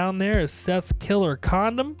to be down there, is Seth's Killer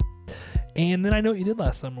Condom. And then I Know What You Did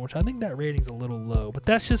Last Summer, which I think that rating's a little low, but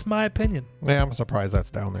that's just my opinion. Yeah, I'm surprised that's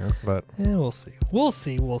down there, but We'll see. We'll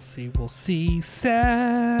see.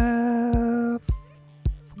 Seth,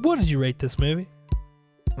 what did you rate this movie?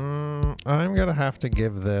 I'm gonna have to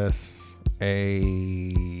give this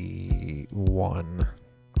a 1.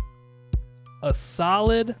 A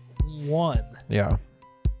solid 1. Yeah.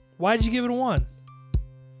 Why did you give it a 1?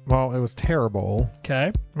 Well, it was terrible.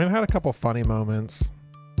 Okay. I mean, it had a couple funny moments.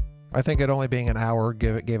 I think it only being an hour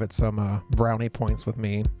gave it some brownie points with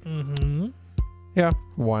me. Mm-hmm. Yeah,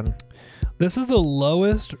 1. This is the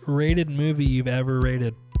lowest rated movie you've ever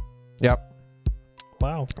rated. Yep.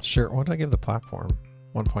 Wow. Sure. What did I give the platform?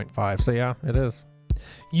 1.5. So yeah, it is.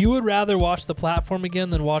 You would rather watch The Platform again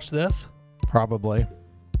than watch this? Probably.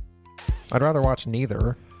 I'd rather watch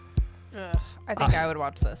neither. Ugh, I think I would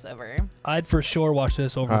watch this over. I'd for sure watch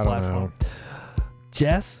this over I The don't Platform. know.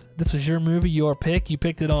 Jess, this was your movie, your pick. You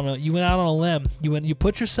picked it you went out on a limb. You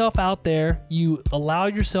put yourself out there. You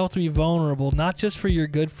allowed yourself to be vulnerable, not just for your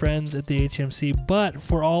good friends at the HMC, but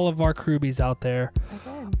for all of our crewbies out there.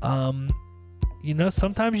 I did.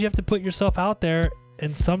 Sometimes you have to put yourself out there,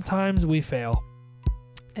 and sometimes we fail.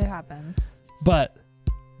 It happens. But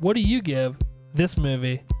what do you give this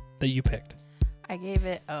movie that you picked? I gave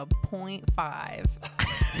it a 0.5.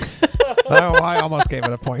 Oh, I almost gave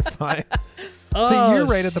it a 0.5. Oh, you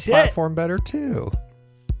rated the shit. platform better too.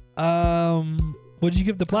 What'd you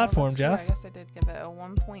give the platform, that's true. Jess? I guess I did give it a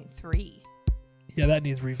 1.3. Yeah, that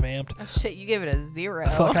needs revamped. Oh, shit, you gave it a 0.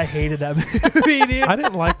 Fuck, I hated that movie, dude. I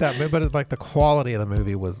didn't like that movie, but like the quality of the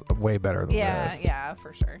movie was way better than Yeah, this. yeah,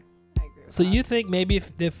 for sure. I agree with So that. you think maybe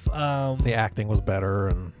if The acting was better,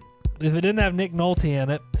 and if it didn't have Nick Nolte in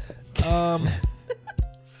it,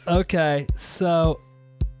 okay, so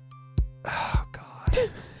oh god,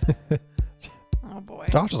 Oh boy.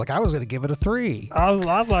 Josh was like, I was going to give it a 3. I was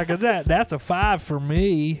like that's a 5 for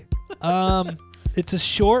me. It's a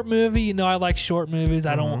short movie. You know, I like short movies.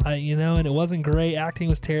 I don't, and it wasn't great. Acting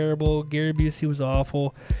was terrible. Gary Busey was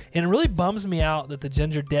awful. And it really bums me out that the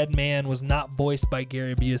Ginger Dead Man was not voiced by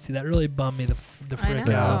Gary Busey. That really bummed me the I frick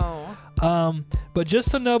know. out. But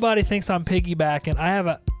just so nobody thinks I'm piggybacking, I have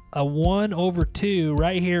a 1/2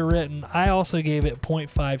 right here written. I also gave it 0.5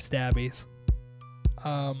 stabbies.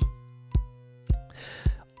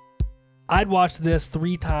 I'd watch this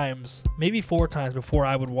 3 times, maybe 4 times before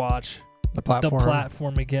I would watch The platform. the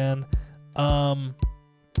platform again. I'll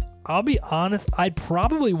be honest, I'd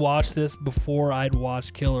probably watch this before I'd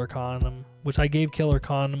watch Killer Condom, which I gave Killer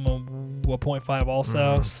Condom a 0.5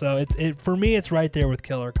 also. So it for me it's right there with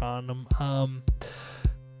Killer Condom.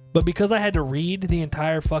 But because I had to read the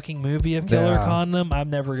entire fucking movie of Killer Yeah. Condom, I'm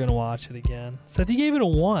never gonna watch it again. Seth, you gave it a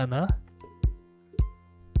 1, huh?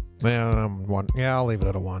 Man, 1. Yeah, I'll leave it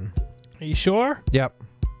at a 1. Are you sure? Yep.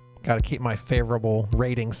 Got to keep my favorable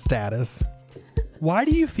rating status. Why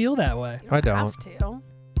do you feel that way? You I have to.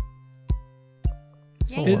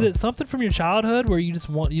 So- Is it something from your childhood where you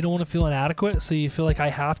don't want to feel inadequate, so you feel like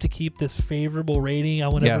I have to keep this favorable rating? I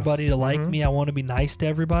want Yes. everybody to like Mhm. me. I want to be nice to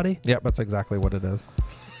everybody. Yep, that's exactly what it is.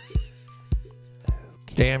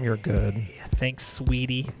 Damn, you're good. Thanks,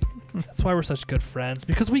 sweetie. That's why we're such good friends,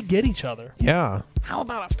 because we get each other. Yeah. How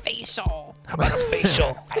about a facial? How about a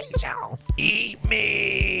facial? Facial. Eat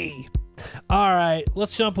me. All right,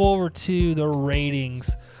 let's jump over to the ratings.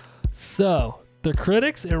 So, the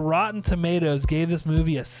critics at Rotten Tomatoes gave this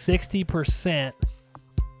movie a 60%.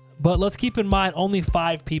 But let's keep in mind only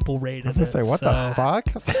 5 people rated I was going it. to say, what so the fuck?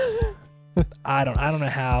 I don't know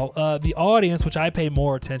how. The audience, which I pay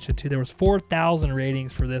more attention to, there was 4,000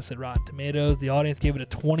 ratings for this at Rotten Tomatoes. The audience gave it a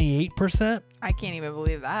 28%. I can't even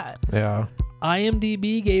believe that. Yeah.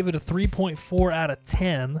 IMDb gave it a 3.4 out of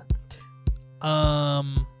 10,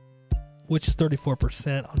 which is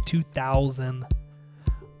 34% on 2,000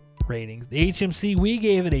 ratings. The HMC, we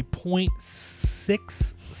gave it a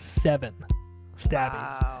 0.67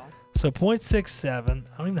 stabbies. Wow. So 0.67. I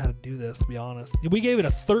don't even know how to do this, to be honest. We gave it a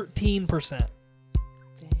 13%.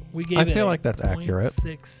 We gave I it feel a like that's accurate.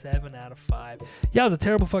 0.67 out of 5. Yeah, it was a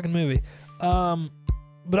terrible fucking movie.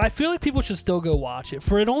 But I feel like people should still go watch it.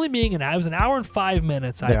 For it only being it was an hour and 5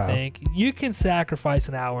 minutes, I Yeah. think. You can sacrifice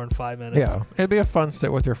an hour and 5 minutes. Yeah. It'd be a fun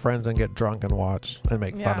sit with your friends and get drunk and watch and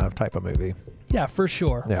make fun Yeah. of type of movie. Yeah, for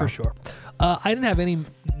sure. Yeah. For sure. I didn't have any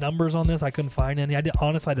numbers on this. I couldn't find any.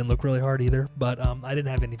 Honestly, I didn't look really hard either. But I didn't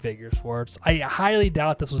have any figures for it. So I highly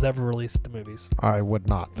doubt this was ever released at the movies. I would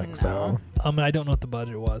not think so. And I don't know what the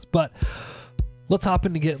budget was. But let's hop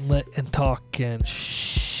into getting lit and talking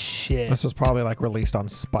shit. This was probably like released on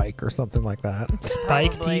Spike or something like that.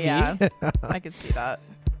 Spike Probably, TV. Yeah. I could see that.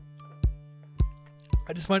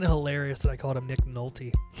 I just find it hilarious that I called him Nick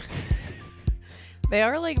Nolte. They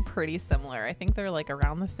are like pretty similar. I think they're like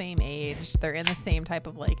around the same age. They're in the same type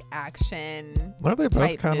of like action. Aren't they both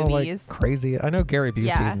Type kind of like movies. crazy? I know Gary Busey's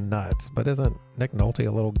Yeah. nuts, but isn't Nick Nolte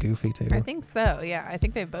a little goofy too? I think so. Yeah, I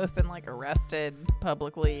think they've both been like arrested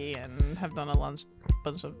publicly and have done a bunch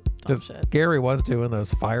of dumb Because shit. Gary was doing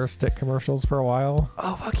those Fire Stick commercials for a while.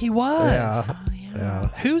 Oh, fuck, he was. Yeah. Oh yeah. Yeah.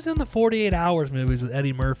 Who's in the 48 Hours movies with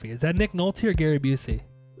Eddie Murphy? Is that Nick Nolte or Gary Busey?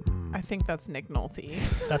 Mm. I think that's Nick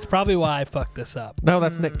Nolte. That's probably why I fucked this up. No,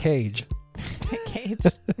 that's Nick Cage. Nick Cage.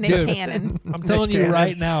 Nick Dude. Cannon. I'm telling you Cannon.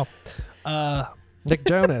 right now. Nick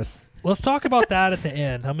Jonas. Let's talk about that at the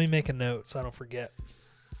end. Let me make a note so I don't forget.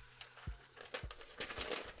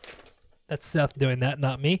 That's Seth doing that,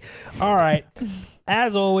 not me. All right.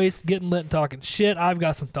 As always, getting lit and talking shit. I've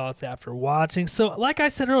got some thoughts after watching. So, like I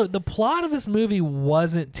said earlier, the plot of this movie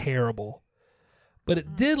wasn't terrible, but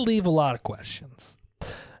it did leave a lot of questions.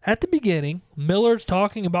 At the beginning, Miller's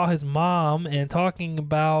talking about his mom and talking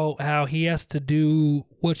about how he has to do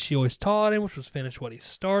what she always taught him, which was finish what he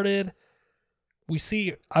started. We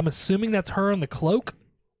see, I'm assuming that's her in the cloak.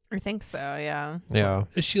 I think so. Yeah. Yeah.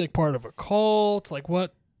 Is she like part of a cult? Like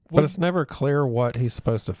what? But it's never clear what he's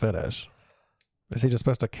supposed to finish. Is he just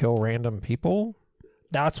supposed to kill random people?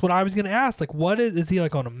 That's what I was gonna ask. Like, what is he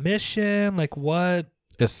like on a mission? Like what?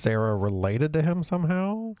 Is Sarah related to him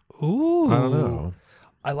somehow? Ooh. I don't know.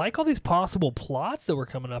 I like all these possible plots that we're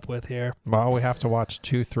coming up with here. Well, we have to watch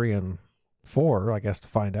 2, 3, and 4, I guess, to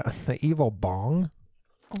find out. The evil Bong?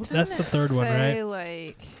 That's the third one, right?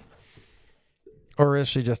 Like, Or is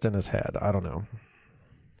she just in his head? I don't know.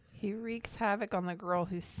 he wreaks havoc on the girl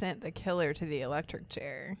who sent the killer to the electric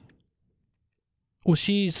chair. Well,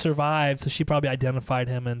 she survived, so she probably identified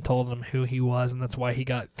him and told him who he was, and that's why he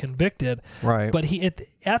got convicted. Right. But he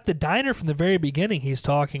at the diner from the very beginning, he's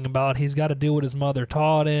talking about he's got to do what his mother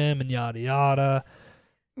taught him and yada yada.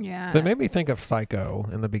 Yeah. So it made me think of Psycho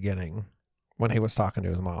in the beginning when he was talking to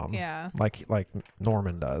his mom. Yeah. Like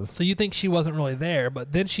Norman does. So you think she wasn't really there,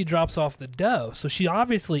 but then she drops off the dough. So she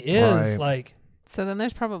obviously is Right. like. So then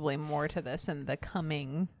there's probably more to this in the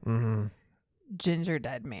coming Ginger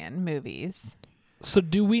Dead Man movies. So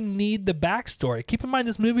do we need the backstory? Keep in mind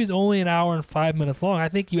this movie's only an hour and 5 minutes long. I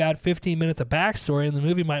think you add 15 minutes of backstory and the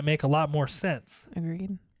movie might make a lot more sense.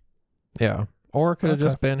 Agreed. Yeah. Or it could have Okay.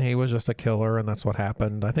 just been he was just a killer and that's what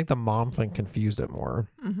happened. I think the mom thing confused it more.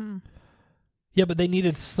 Mm-hmm. Yeah, but they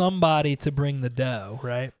needed somebody to bring the dough,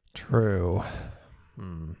 right? True.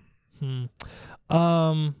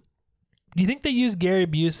 Do you think they used Gary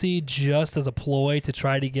Busey just as a ploy to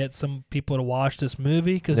try to get some people to watch this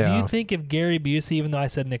movie? Because do Yeah. you think if Gary Busey, even though I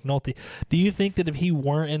said Nick Nolte, do you think that if he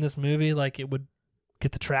weren't in this movie, like it would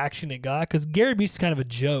get the traction it got? Because Gary Busey's kind of a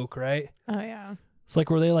joke, right? Oh, yeah. It's like,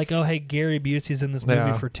 were they like, oh, hey, Gary Busey's in this movie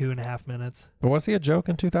Yeah. for 2.5 minutes? But was he a joke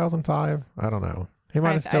in 2005? I don't know. He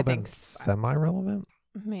might I have still been think semi-relevant.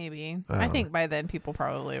 Maybe. I I don't think by then people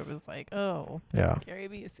probably was like, oh, Yeah. Gary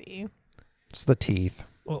Busey. It's the teeth.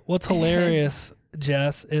 Well, what's hilarious,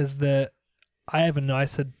 Jess, is that I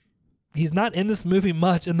said, he's not in this movie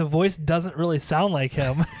much, and the voice doesn't really sound like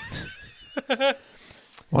him.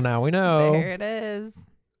 Well, now we know. There it is.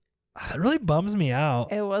 It really bums me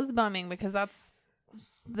out. It was bumming because that's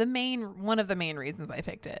one of the main reasons I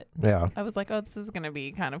picked it. Yeah. I was like, oh, this is going to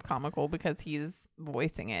be kind of comical because he's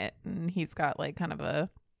voicing it and he's got like kind of a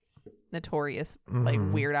notorious, like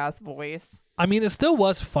weird ass voice. I mean, it still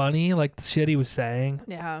was funny, like the shit he was saying.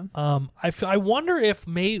 Yeah. I wonder if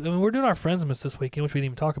we're doing our Friendsmas this weekend, which we didn't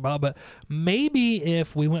even talk about, but maybe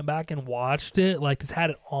if we went back and watched it, like just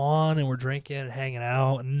had it on and we're drinking and hanging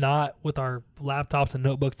out, and not with our laptops and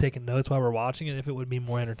notebooks taking notes while we're watching it, if it would be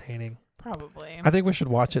more entertaining. Probably. I think we should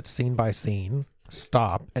watch it scene by scene,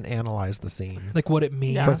 stop, and analyze the scene Like what it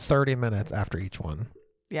means. for 30 minutes after each one.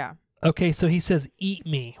 Yeah. Okay, so he says, eat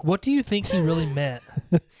me. What do you think he really meant?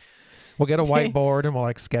 We'll get a whiteboard and we'll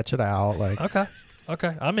like sketch it out. Like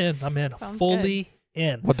Okay. I'm in. Sounds Fully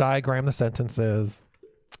in. we'll diagram the sentences.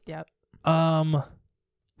 Yep.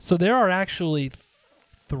 So there are actually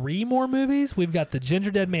 3 more movies. We've got the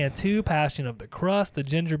Gingerbread Man 2, Passion of the Crust, the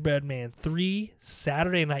Gingerbread Man 3,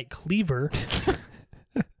 Saturday Night Cleaver,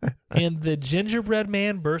 and the Gingerbread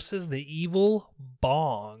Man versus the Evil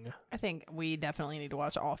Bong. I think we definitely need to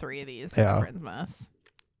watch all 3 of these Yeah. for Friendsmas.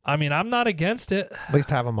 I mean, I'm not against it. At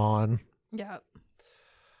least have them on. Yeah.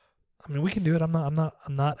 I mean, we can do it. I'm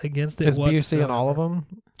not against it. Is Busey in all of whatsoever.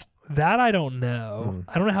 them? That I don't know.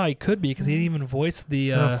 I don't know how he could be because he didn't even voice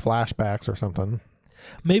the. Flashbacks or something.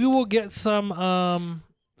 Maybe we'll get some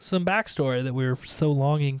backstory that we're so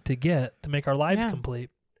longing to get to make our lives Yeah. complete.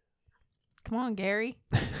 Come on, Gary.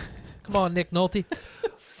 Come on, Nick Nolte.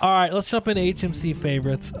 All right, let's jump into HMC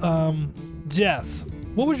favorites. Jess,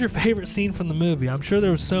 what was your favorite scene from the movie? I'm sure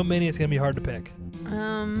there was so many it's gonna be hard to pick.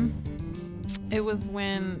 It was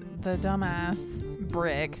when the dumbass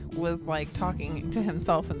Brick was like talking to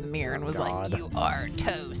himself in the mirror and was God. like, "You are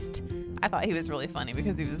toast." I thought he was really funny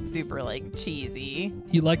because he was super like cheesy.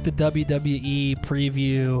 You like the WWE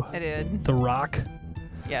preview? I did. The Rock.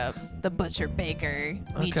 Yep. The butcher baker,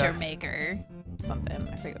 meet Okay. your maker. Something.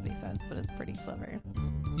 I forget what he says, but it's pretty clever.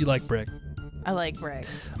 You like Brick. I like Brick.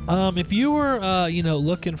 If you were,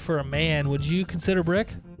 looking for a man, would you consider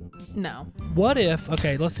Brick? No. What if?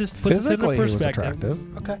 Okay, let's just put Physically, he this was into perspective.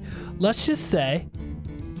 attractive. Okay, let's just say,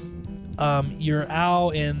 you're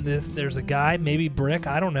out in this. There's a guy, maybe Brick,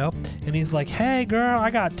 I don't know, and he's like, "Hey, girl,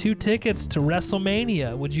 I got 2 tickets to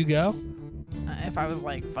WrestleMania. Would you go?" If I was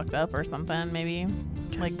like fucked up or something, maybe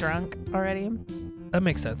like drunk already. That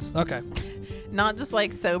makes sense. Okay. Not just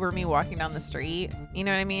like sober me walking down the street. You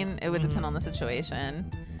know what I mean? It would depend on the situation.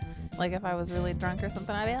 Like if I was really drunk or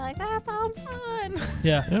something, I'd be like, that sounds fun.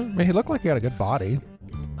 Yeah. Yeah, I mean, he looked like he had a good body.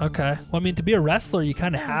 Okay. Well, I mean, to be a wrestler, you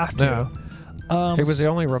kind of have to. Yeah. He was the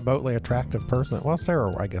only remotely attractive person. Well,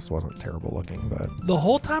 Sarah, I guess, wasn't terrible looking, but The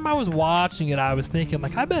whole time I was watching it, I was thinking,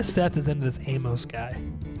 like, I bet Seth is into this Amos guy.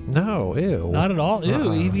 no, ew. Not at all. Ew.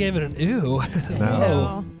 Uh-uh. He gave it an ew.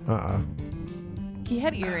 No. He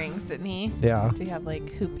had earrings, didn't he? Yeah. Did he have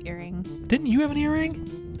like hoop earring? Didn't you have an earring?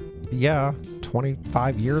 Yeah.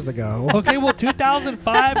 25 years ago. Okay, well,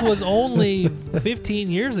 2005 was only 15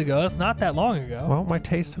 years ago. That's not that long ago. Well, my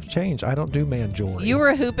tastes have changed. I don't do man jewelry. You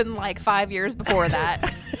were hooping like 5 years before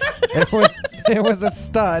that. It was a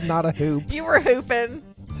stud, not a hoop. You were hooping.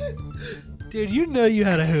 Dude, you know you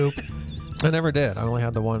had a hoop. I never did. I only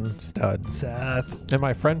had the one stud. Seth. And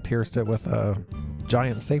my friend pierced it with a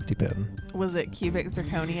giant safety pin. Was it cubic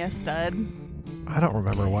zirconia stud? I don't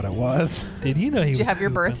remember what it was. Did you know he Did was you have your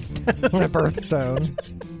hooping? birthstone? My birthstone.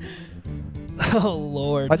 Oh,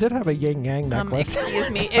 Lord. I did have a yin yang necklace. Excuse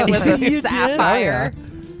me. It was a You did? sapphire.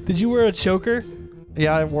 Did you wear a choker?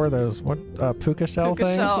 Yeah, I wore those. What puka shell Puka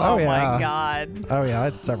things? shell. Oh, Oh yeah. my god. Oh yeah, I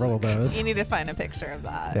had several of those. You need to find a picture of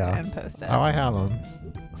that Yeah. and post it. Oh, I have them.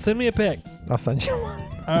 Send me a pic. I'll send you one.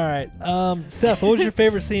 All right. Seth, what was your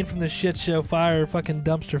favorite scene from the shit show fire, fucking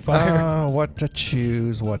dumpster fire? What to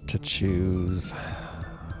choose? What to choose?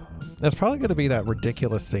 It's probably going to be that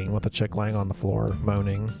ridiculous scene with the chick laying on the floor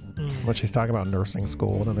moaning when she's talking about nursing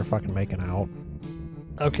school, and then they're fucking making out.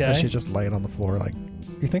 Okay. And she's just laying on the floor like,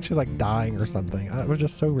 you think she's like dying or something. It was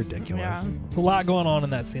just so ridiculous. Yeah. There's a lot going on in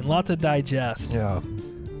that scene. Lot to digest. Yeah.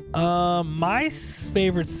 My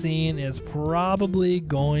favorite scene is probably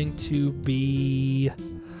going to be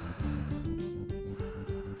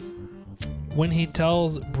when he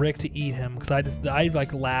tells Brick to eat him, because I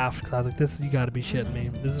like laughed because I was like, "This you got to be shitting me.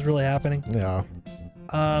 This is really happening." Yeah.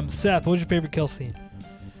 Seth, what was your favorite kill scene?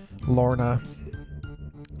 Lorna.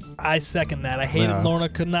 I second that. I hated Yeah. Lorna.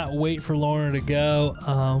 Could not wait for Lorna to go.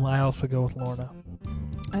 I also go with Lorna.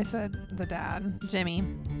 I said the dad, Jimmy,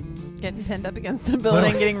 getting pinned up against the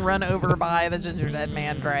building, getting run over by the ginger dead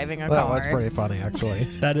man driving a That car. was pretty funny, actually.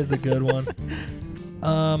 That is a good one.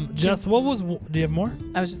 Jess, what was? Do you have more?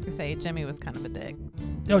 I was just gonna say Jimmy was kind of a dick.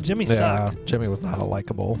 Oh, Jimmy Yeah. sucked. Jimmy was not a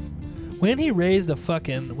likable. When he raised a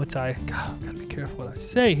fucking, which I gotta be careful what I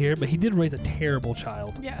say here, but he did raise a terrible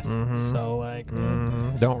child. Yes. Mm-hmm. So like,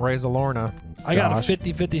 Don't raise a Lorna. I got a Josh.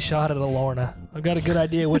 50-50 shot at a Lorna. I've got a good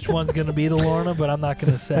idea which one's gonna be the Lorna, but I'm not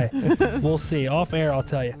gonna say. We'll see. Off air, I'll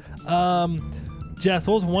tell you. Jess,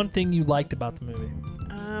 what was one thing you liked about the movie?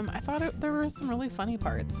 I thought there were some really funny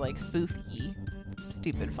parts, like spoofy,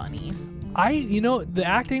 stupid funny. The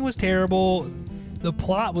acting was terrible. The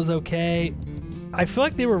plot was okay. I feel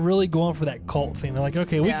like they were really going for that cult thing. They're like,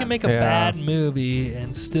 okay, we Yeah. can make a Yeah. bad movie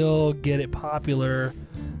and still get it popular.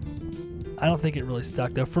 I don't think it really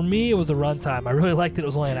stuck, though. For me, it was a runtime. I really liked that it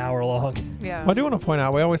was only an hour long. Yeah. I do want to point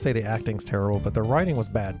out, we always say the acting's terrible, but the writing was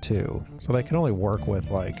bad too. So they can only work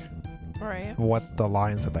with like Right. what the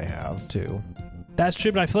lines that they have too. That's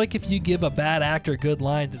true, but I feel like if you give a bad actor good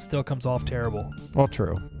lines, it still comes off terrible. Well,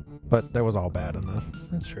 true, but that was all bad in this.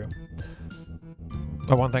 That's true.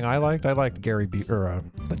 The one thing I liked Gary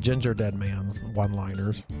the Ginger Dead Man's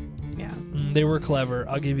one-liners. Yeah. They were clever.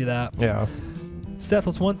 I'll give you that. Yeah. Seth,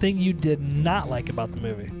 what's one thing you did not like about the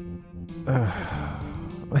movie?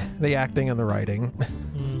 The acting and the writing.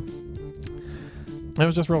 It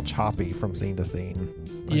was just real choppy from scene to scene.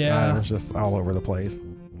 Yeah. It was just all over the place.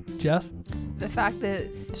 Jess? The fact that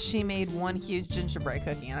she made one huge gingerbread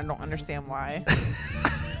cookie, and I don't understand why.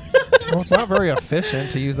 Well, it's not very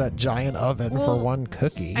efficient to use that giant oven for Well, one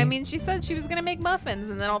cookie. I mean, she said she was gonna make muffins,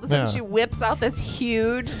 and then all of a sudden Yeah. she whips out this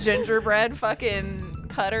huge gingerbread fucking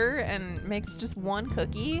cutter and makes just one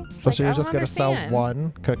cookie. so Like, she I was don't just going to sell understand.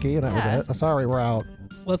 one cookie and that Yeah. was it? Sorry, we're out.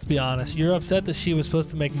 Let's be honest. You're upset that she was supposed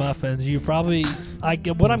to make muffins. You probably,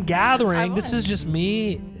 what I'm gathering, I this was. is just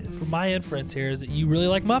me, from my inference here, is that you really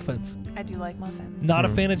like muffins. I do like muffins. Not a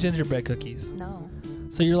fan of gingerbread cookies. No.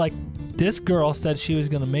 So you're like, this girl said she was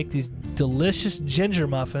going to make these delicious ginger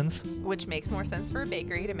muffins. Which makes more sense for a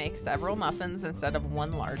bakery to make several muffins instead of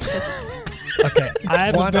one large cookie. Okay, I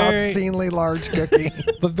have a One very, obscenely large cookie.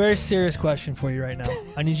 but very serious question for you right now.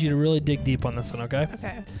 I need you to really dig deep on this one, okay?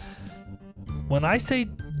 Okay. When I say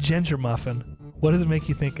ginger muffin, what does it make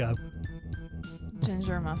you think of?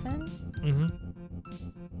 Ginger muffin? Mm-hmm.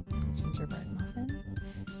 Gingerbread muffin?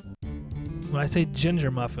 When I say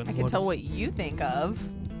ginger muffin, I can tell what you think of.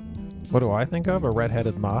 What do I think of? A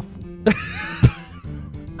redheaded muff.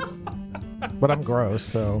 But I'm gross,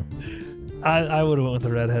 so I would have went with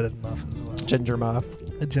the redheaded muffin as well. ginger muff.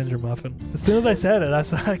 A ginger muffin. As soon as I said it,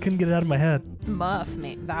 I couldn't get it out of my head. Muff,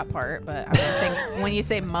 that part, but I don't think when you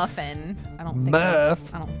say muffin, I don't think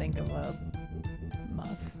Muff. I don't think of a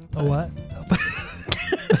muff. A what?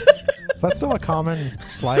 Is that still a common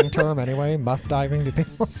slang term anyway? Muff diving? Do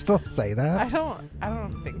people still say I that?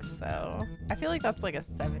 don't think so. I feel like that's like a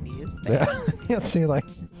 70s thing. Yeah. You see like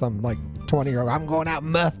some like 20-year-old, I'm going out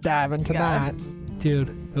muff diving tonight. Dude,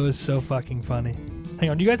 it was so fucking funny. Hang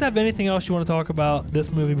on. Do you guys have anything else you want to talk about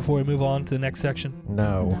this movie before we move on to the next section?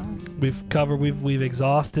 No. We've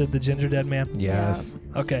exhausted the Ginger Dead Man. Yes.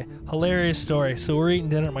 Okay, hilarious story. So we're eating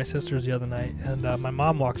dinner at my sister's the other night, and my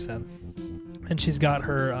mom walks in, and she's got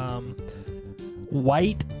her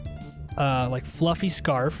white, like fluffy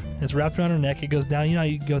scarf. It's wrapped around her neck. It goes down. You know how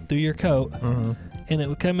you go through your coat, Mhm. and it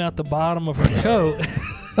would come out the bottom of her coat.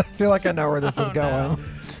 I feel like I know where this is Oh, going. no.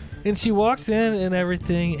 And she walks in and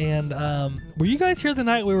everything. And were you guys here the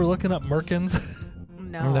night we were looking up merkins?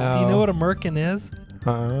 No. No. Do you know what a merkin is?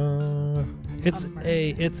 It's.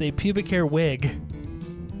 It's a pubic hair wig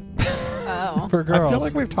Oh. for girls. I feel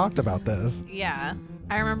like we've talked about this. Yeah.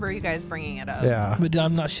 I remember you guys bringing it up. Yeah. But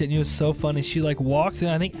I'm not shitting you. It's so funny. She like walks in.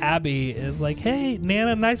 I think Abby is like, "Hey,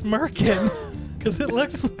 Nana, nice merkin," because it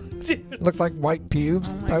looks Looks like white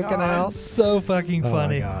pubes Oh my poking God. out. so fucking Oh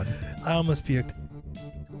funny. my God. I almost puked,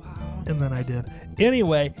 Wow. and then I did.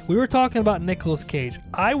 Anyway, we were talking about Nicolas Cage.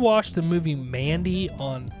 I watched the movie Mandy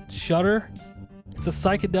on Shudder. It's a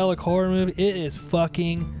psychedelic horror movie. It is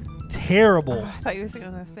fucking terrible. Oh, I thought you were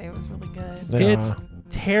going to say it was really good. Yeah. It's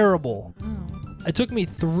terrible. Oh. It took me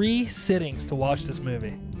 3 sittings to watch this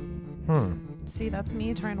movie. See, that's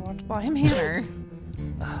me trying to watch Bly Manor.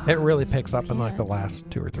 It really picks up in like the last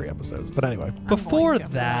 2 or 3 episodes. But anyway, I'm Before going to.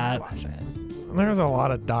 I'm that- going to watch it. there's a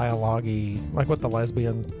lot of dialogue-y, like with the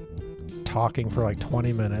lesbian talking for like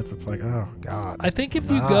 20 minutes. It's like, oh God. I think if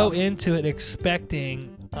you go Enough. into it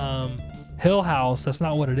expecting Hill House, that's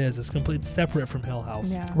not what it is. It's completely separate from Hill House.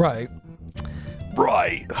 Yeah. Right.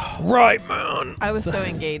 Right. Right, man. I was So- so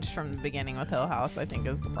engaged from the beginning with Hill House, I think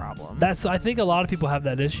is the problem. I think a lot of people have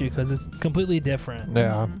that issue because it's completely different.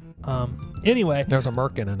 Yeah. Anyway, There's a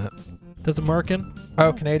merkin in it. there's a merkin.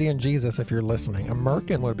 Oh, Canadian Jesus, if you're listening, a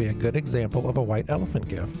merkin would be a good example of a white elephant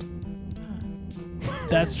gift.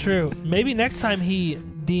 That's true. Maybe next time he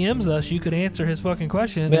DMs us, you could answer his fucking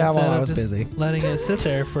question. Yeah, instead well, I of was just busy. letting it sit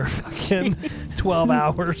there for fucking 12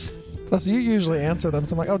 hours. Plus, you usually answer them,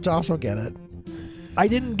 so I'm like, oh, Josh will get it. I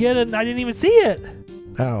didn't get it. I didn't even see it.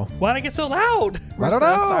 Oh, Why'd I get so loud? We're I don't so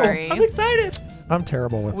know. sorry. I'm excited. I'm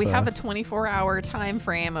terrible with We the- have a 24-hour time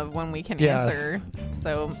frame of when we can Yes. answer.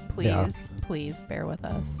 So please, Yeah. please bear with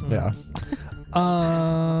us. Yeah.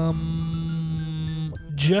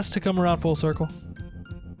 Just to come around full circle,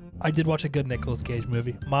 I did watch a good Nicolas Cage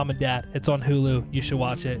movie, Mom and Dad. It's on Hulu. You should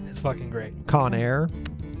watch it. It's fucking great. Con Air.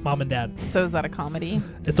 Mom and Dad. So is that a comedy?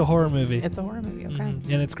 It's a horror movie. It's a horror movie, okay. Mhm,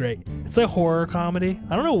 and it's great. It's a horror comedy.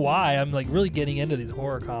 I don't know why I'm like really getting into these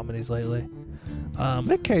horror comedies lately.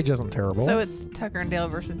 Nick Cage isn't terrible. So it's Tucker and Dale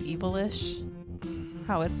versus Evil-ish?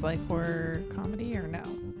 How it's like horror comedy or no?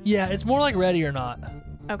 Yeah, it's more like Ready or Not.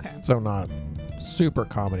 Okay. So not super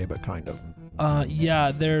comedy, but kind of.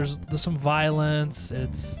 Yeah, there's some violence.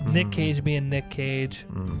 It's Nick Mhm. Cage being Nick Cage.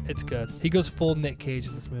 Mm. It's good. He goes full Nick Cage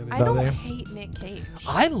in this movie. I Do don't they? hate Nick Cage.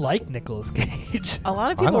 I like Nicolas Cage. A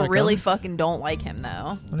lot of I people like really him. fucking don't like him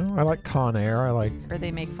though. No, I like Con Air. I like. Or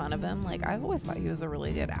they make fun of him. Like I've always thought he was a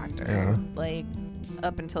really good actor. Yeah. Like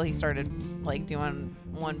up until he started like doing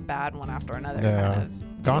one bad one after another. Yeah. Kind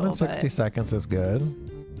of Gone in deal, 60 but Seconds is good.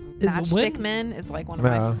 Matchstick Men is like one of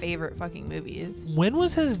Yeah. my favorite fucking movies. When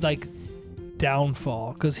was his like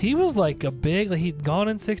downfall? Because he was like a big. Like, he'd Gone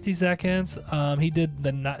in 60 Seconds. He did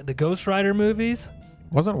the Ghost Rider movies.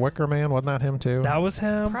 Wasn't Wicker Man? Wasn't that him too? That was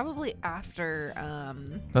him. Probably after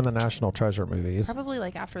And the National Treasure movies. probably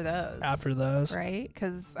like after those. After those, Right?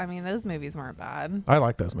 Because I mean those movies weren't bad. I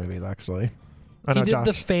like those movies actually. I he know did Josh.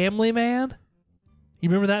 The Family Man. You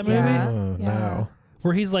remember that movie? Yeah. Oh, Yeah. No.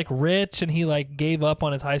 Where he's like rich and he like gave up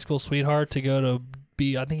on his high school sweetheart to go to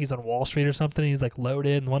be. I think he's on Wall Street or something. He's like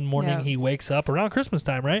loaded. And one morning Yeah. he wakes up around Christmas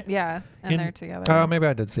time, right? Yeah, and In- they're together. Oh, maybe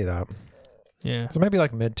I did see that. Yeah. So maybe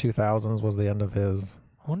like mid 2000s was the end of his.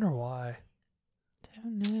 I wonder why.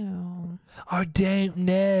 don't know. I don't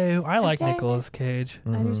know. I like don't Nicolas Cage. I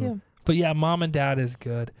do Mhm. too. But yeah, Mom and Dad is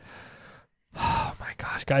good. Oh my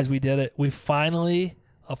gosh, guys, we did it. We finally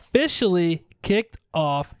officially kicked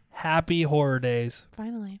off Happy Horror Days.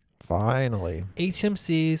 Finally. Finally.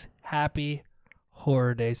 HMC's Happy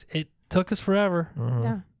Horror Days. It took us forever. Mhm.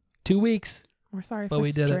 Yeah. 2 weeks. We're sorry But for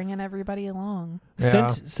we did it. stringing everybody along. Yeah.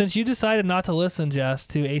 Since you decided not to listen, Jess,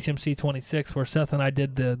 to HMC 26, where Seth and I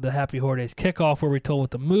did the Happy Horror Days kickoff, where we told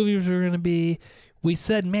what the movies were going to be, we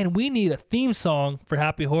said, man, we need a theme song for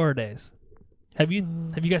Happy Horror Days. Have you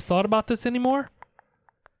guys thought about this anymore?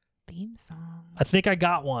 Theme song. I think I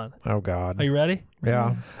got one. Oh God. Are you ready?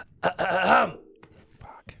 Yeah.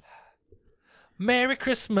 Fuck. Merry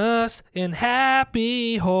Christmas and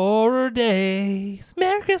Happy Horror Days.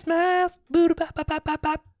 Merry Christmas.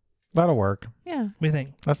 Boo-da-bop-bop-bop-bop. That'll work. Yeah. What do you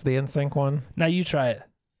think? That's the NSYNC one. Now you try it.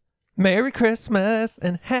 Merry Christmas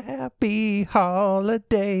and happy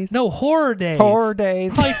holidays. No, Horror Days. Horror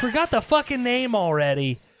Days. Oh, I forgot the fucking name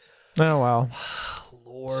already. Oh, well.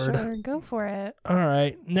 Lord. Sure, go for it. All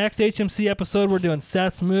right. Next HMC episode, we're doing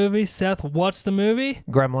Seth's movie. Seth, what's the movie?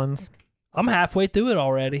 Gremlins. I'm halfway through it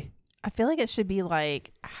already. I feel like it should be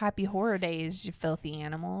like Happy Horror Days, you filthy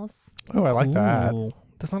animals. Oh, I like that. Ooh.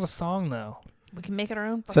 That's not a song, though. We can make it our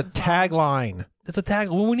own. It's a fucking song. tagline. It's a tag.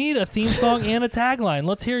 Well, we need a theme song and a tagline.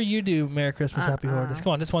 Let's hear you do Merry Christmas, Happy Horror Days.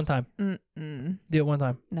 Come on, just one time. Mm-mm. Do it one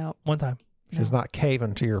time. Nope. One time. She's not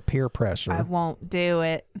caving to your peer pressure. I won't do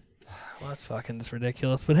it. Well, that's fucking just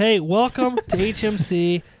ridiculous. But hey, welcome to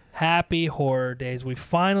HMC Happy Horror Days. We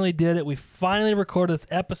finally did it. We finally recorded this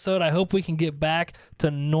episode. I hope we can get back to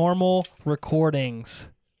normal recordings.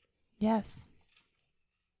 Yes.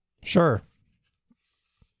 Sure.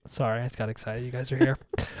 Sorry, I just got excited. You guys are here.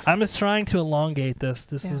 I'm just trying to elongate this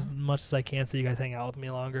Yeah. as much as I can so you guys hang out with me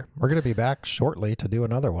longer. We're going to be back shortly to do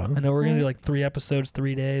another I one. know we're going to do like 3 episodes,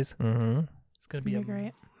 3 days. Mm-hmm. It's going to be a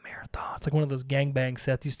great. marathon. It's like one of those gangbangs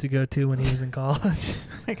Seth used to go to when he was in college.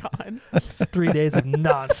 Oh my God. It's 3 days of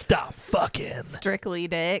nonstop fucking. Strictly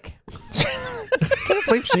dick. I can't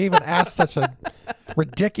believe she even asked such a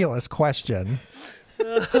ridiculous question.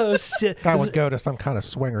 Oh, shit. I would go to some kind of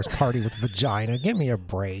swingers party with vagina. Give me a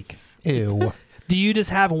break. Ew. Do you just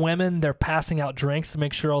have women, they're passing out drinks to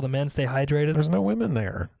make sure all the men stay hydrated? There's no women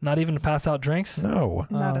there. Not even to pass out drinks? No.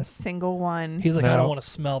 Not Oh. a single one. He's like, I No. don't want to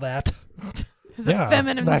smell that. There's a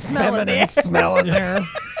feminine that smell in feminine there. smell in there.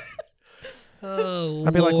 Oh,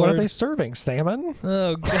 I'd be like, what are Lord. they serving? Salmon?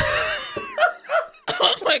 Oh, God.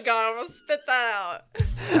 Oh my God, I almost spit that out.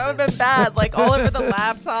 That would have been bad. Like all over the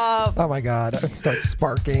laptop. Oh my God. It starts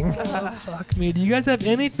sparking. Fuck me. Do you guys have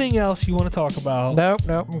anything else you want to talk about? Nope,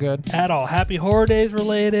 I'm good. At all? Happy Horror Days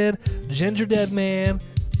related, Ginger Dead Man,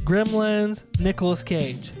 Gremlins, Nicolas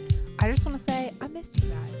Cage. I just want to say, I miss you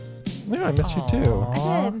guys. Yeah, I miss you too.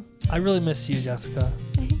 Aw. I did. I really miss you, Jessica.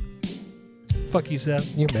 Thanks. Fuck you,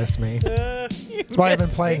 Seth. You miss me. That's why I've been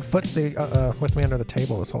playing footsie with me under the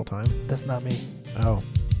table this whole time. That's not me. Oh.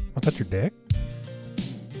 Was that your dick?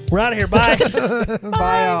 We're out of here. Bye.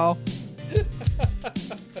 Bye, all.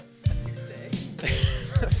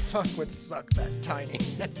 Fuck would suck that tiny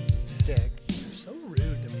dick. So rude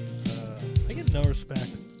to me. I get no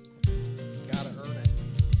respect. Gotta earn it.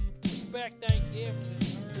 Respect ain't given.